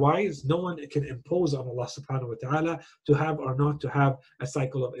 Otherwise, no one can impose on Allah subhanahu wa ta'ala to have or not to have a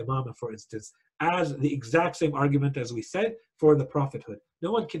cycle of Imamah, for instance, as the exact same argument as we said for the prophethood.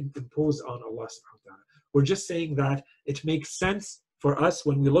 No one can impose on Allah subhanahu wa ta'ala. We're just saying that it makes sense for us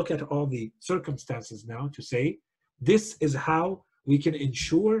when we look at all the circumstances now to say, this is how we can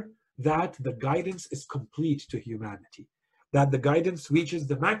ensure that the guidance is complete to humanity, that the guidance reaches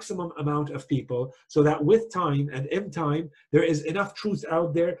the maximum amount of people, so that with time and in time, there is enough truth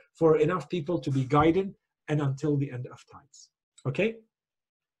out there for enough people to be guided and until the end of times. Okay?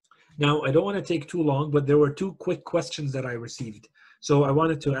 Now, I don't want to take too long, but there were two quick questions that I received, so I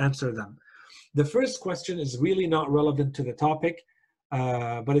wanted to answer them. The first question is really not relevant to the topic,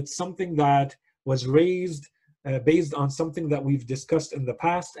 but it's something that was raised based on something that we've discussed in the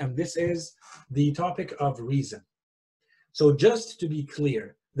past, and this is the topic of reason. So just to be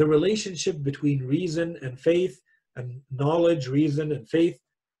clear, the relationship between reason and faith, and knowledge, reason and faith,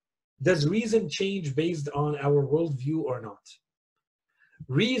 does reason change based on our worldview or not?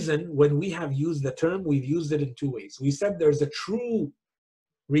 Reason, when we have used the term, we've used it in two ways. We said there's a true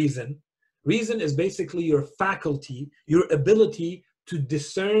reason. Reason is basically your faculty, your ability to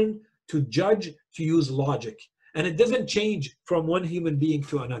discern, to judge, to use logic. And it doesn't change from one human being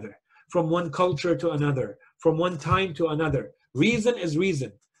to another, from one culture to another, from one time to another. Reason is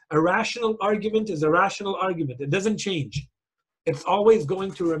reason. A rational argument is a rational argument. It doesn't change. It's always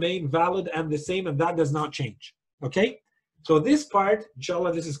going to remain valid and the same, and that does not change. Okay? So this part,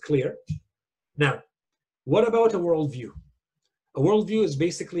 inshallah, this is clear. Now, what about a worldview? A worldview is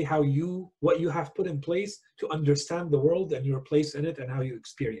basically what you have put in place to understand the world and your place in it and how you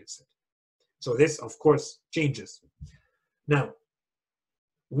experience it. So this, of course, changes. Now,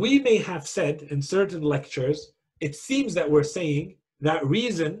 we may have said in certain lectures, it seems that we're saying that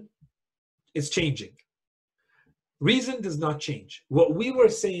reason is changing. Reason does not change. What we were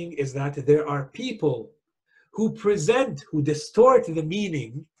saying is that there are people who distort the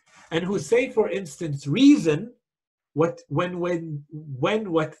meaning, and who say, for instance, reason, when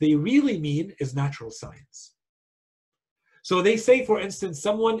what they really mean is natural science. So they say, for instance,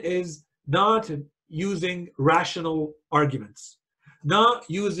 someone is not using rational arguments, not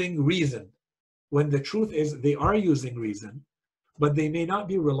using reason, when the truth is they are using reason, but they may not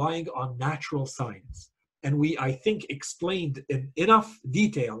be relying on natural science. And we, I think, explained in enough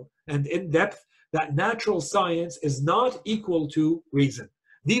detail and in depth that natural science is not equal to reason.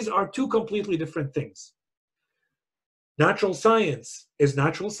 These are two completely different things. Natural science is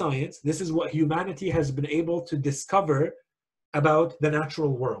natural science. This is what humanity has been able to discover about the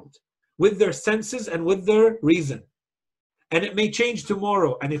natural world, with their senses and with their reason. And it may change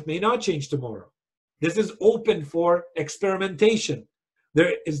tomorrow, and it may not change tomorrow. This is open for experimentation.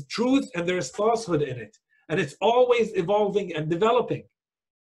 There is truth and there is falsehood in it. And it's always evolving and developing.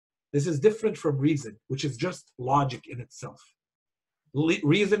 This is different from reason, which is just logic in itself.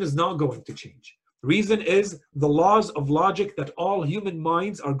 Reason is not going to change. Reason is the laws of logic that all human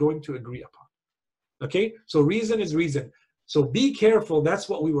minds are going to agree upon. Okay, so reason is reason. So be careful, that's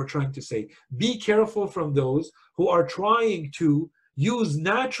what we were trying to say. Be careful from those who are trying to use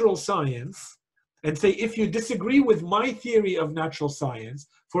natural science and say, if you disagree with my theory of natural science,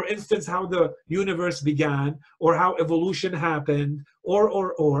 for instance, how the universe began, or how evolution happened,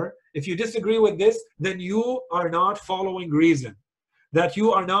 or, if you disagree with this, then you are not following reason, that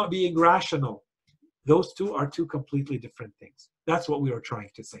you are not being rational. Those two are two completely different things. That's what we were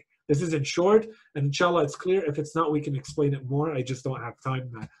trying to say. This is in short, and inshallah it's clear. If it's not, we can explain it more. I just don't have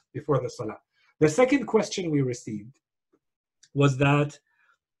time before the salah. The second question we received was that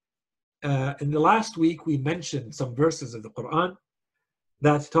in the last week we mentioned some verses of the Quran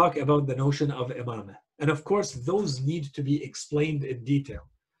that talk about the notion of imamah. And of course, those need to be explained in detail.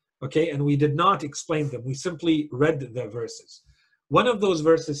 Okay, and we did not explain them. We simply read the verses. One of those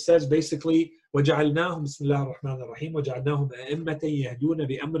verses says basically, وَجَعَلْنَاهُمْ بِسْمِ اللَّهِ الرَّحْمَنِ الرَّحِيمِ وَجَعَلْنَاهُمْ أَئِمَّةً يَهْدُونَ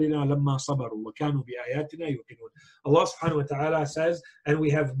بِأَمْرِنَا لَمَّا صَبَرُوا وَكَانُوا بِآيَاتِنَا يُوقِنُونَ. Allah subhanahu wa ta'ala says, and we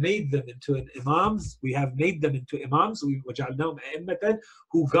have made them into imams, وَجَعَلْنَاهُمْ أَئِمَّةً,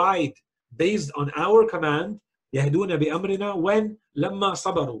 who guide based on our command, يَهْدُونَ بِأَمْرِنَا, when لَمَّا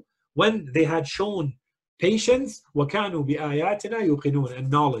صَبَرُوا, when they had shown patience, وَكَانُوا بِآيَاتِنَا يُوقِنُونَ, and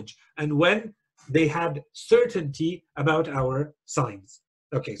knowledge, and when they had certainty about our signs.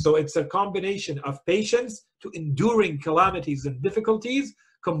 Okay, so it's a combination of patience to enduring calamities and difficulties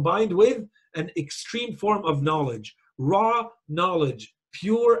combined with an extreme form of knowledge, raw knowledge,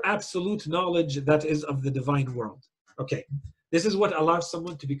 pure absolute knowledge that is of the divine world. Okay, this is what allows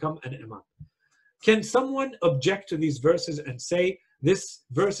someone to become an imam. Can someone object to these verses and say this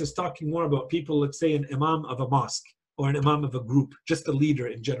verse is talking more about people, let's say an imam of a mosque, or an imam of a group, just a leader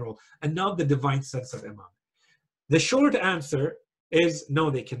in general, and not the divine sense of imam? The short answer is no,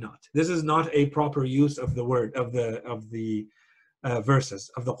 they cannot. This is not a proper use of the word, of the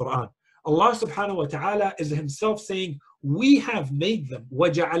verses of the Quran. Allah subhanahu wa ta'ala is himself saying, we have made them.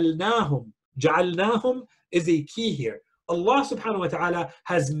 وَجَعَلْنَاهُمْ. جَعَلْنَاهُمْ is a key here. Allah subhanahu wa ta'ala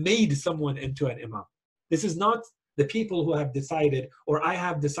has made someone into an imam. This is not the people who have decided, or I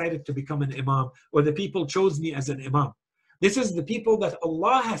have decided to become an imam, or the people chose me as an imam. This is the people that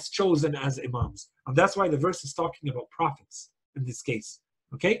Allah has chosen as imams. And that's why the verse is talking about prophets in this case.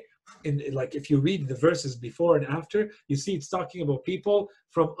 Okay? Like if you read the verses before and after, you see it's talking about people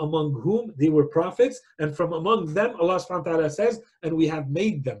from among whom they were prophets, and from among them, Allah subhanahu wa ta'ala says, and we have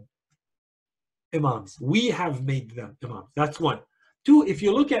made them imams. We have made them imams. That's one. Two, if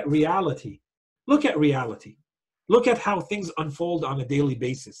you look at reality, look at reality. Look at how things unfold on a daily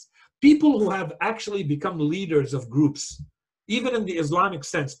basis. People who have actually become leaders of groups, even in the Islamic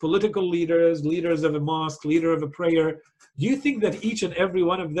sense, political leaders, leaders of a mosque, leader of a prayer, do you think that each and every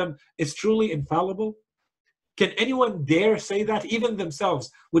one of them is truly infallible? Can anyone dare say that, even themselves?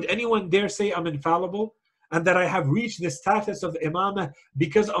 Would anyone dare say I'm infallible and that I have reached the status of imamah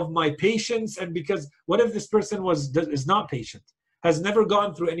because of my patience? And because what if this person is not patient, has never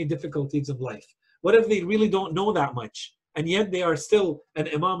gone through any difficulties of life? What if they really don't know that much, and yet they are still an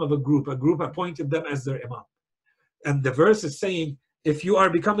imam of a group appointed them as their imam? And the verse is saying, if you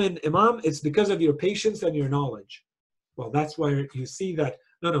are becoming imam, it's because of your patience and your knowledge. Well, that's why you see that,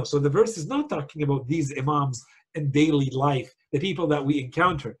 no. So the verse is not talking about these imams in daily life, the people that we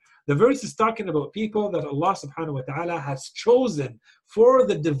encounter. The verse is talking about people that Allah subhanahu wa ta'ala has chosen for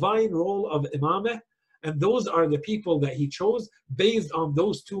the divine role of imamah. And those are the people that he chose based on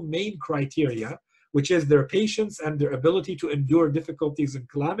those two main criteria, which is their patience and their ability to endure difficulties and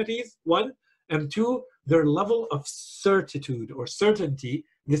calamities, one, and two, their level of certitude or certainty,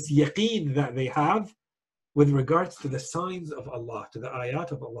 this yaqeen that they have with regards to the signs of Allah, to the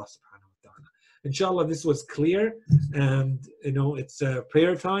ayat of Allah subhanahu wa ta'ala. Inshallah, this was clear, and it's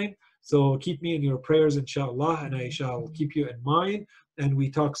prayer time, so keep me in your prayers, inshallah, and I shall keep you in mind, and we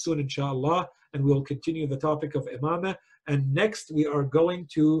talk soon, inshallah, and we'll continue the topic of imamah. And next we are going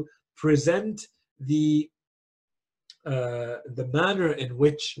to present the manner in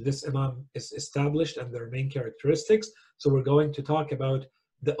which this imam is established and their main characteristics. So we're going to talk about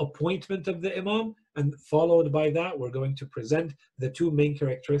the appointment of the imam, and followed by that we're going to present the two main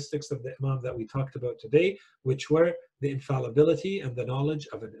characteristics of the imam that we talked about today, which were the infallibility and the knowledge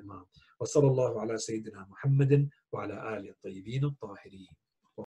of an imam. وصلى الله على سيدنا محمد وعلى آله الطيبين الطاهرين.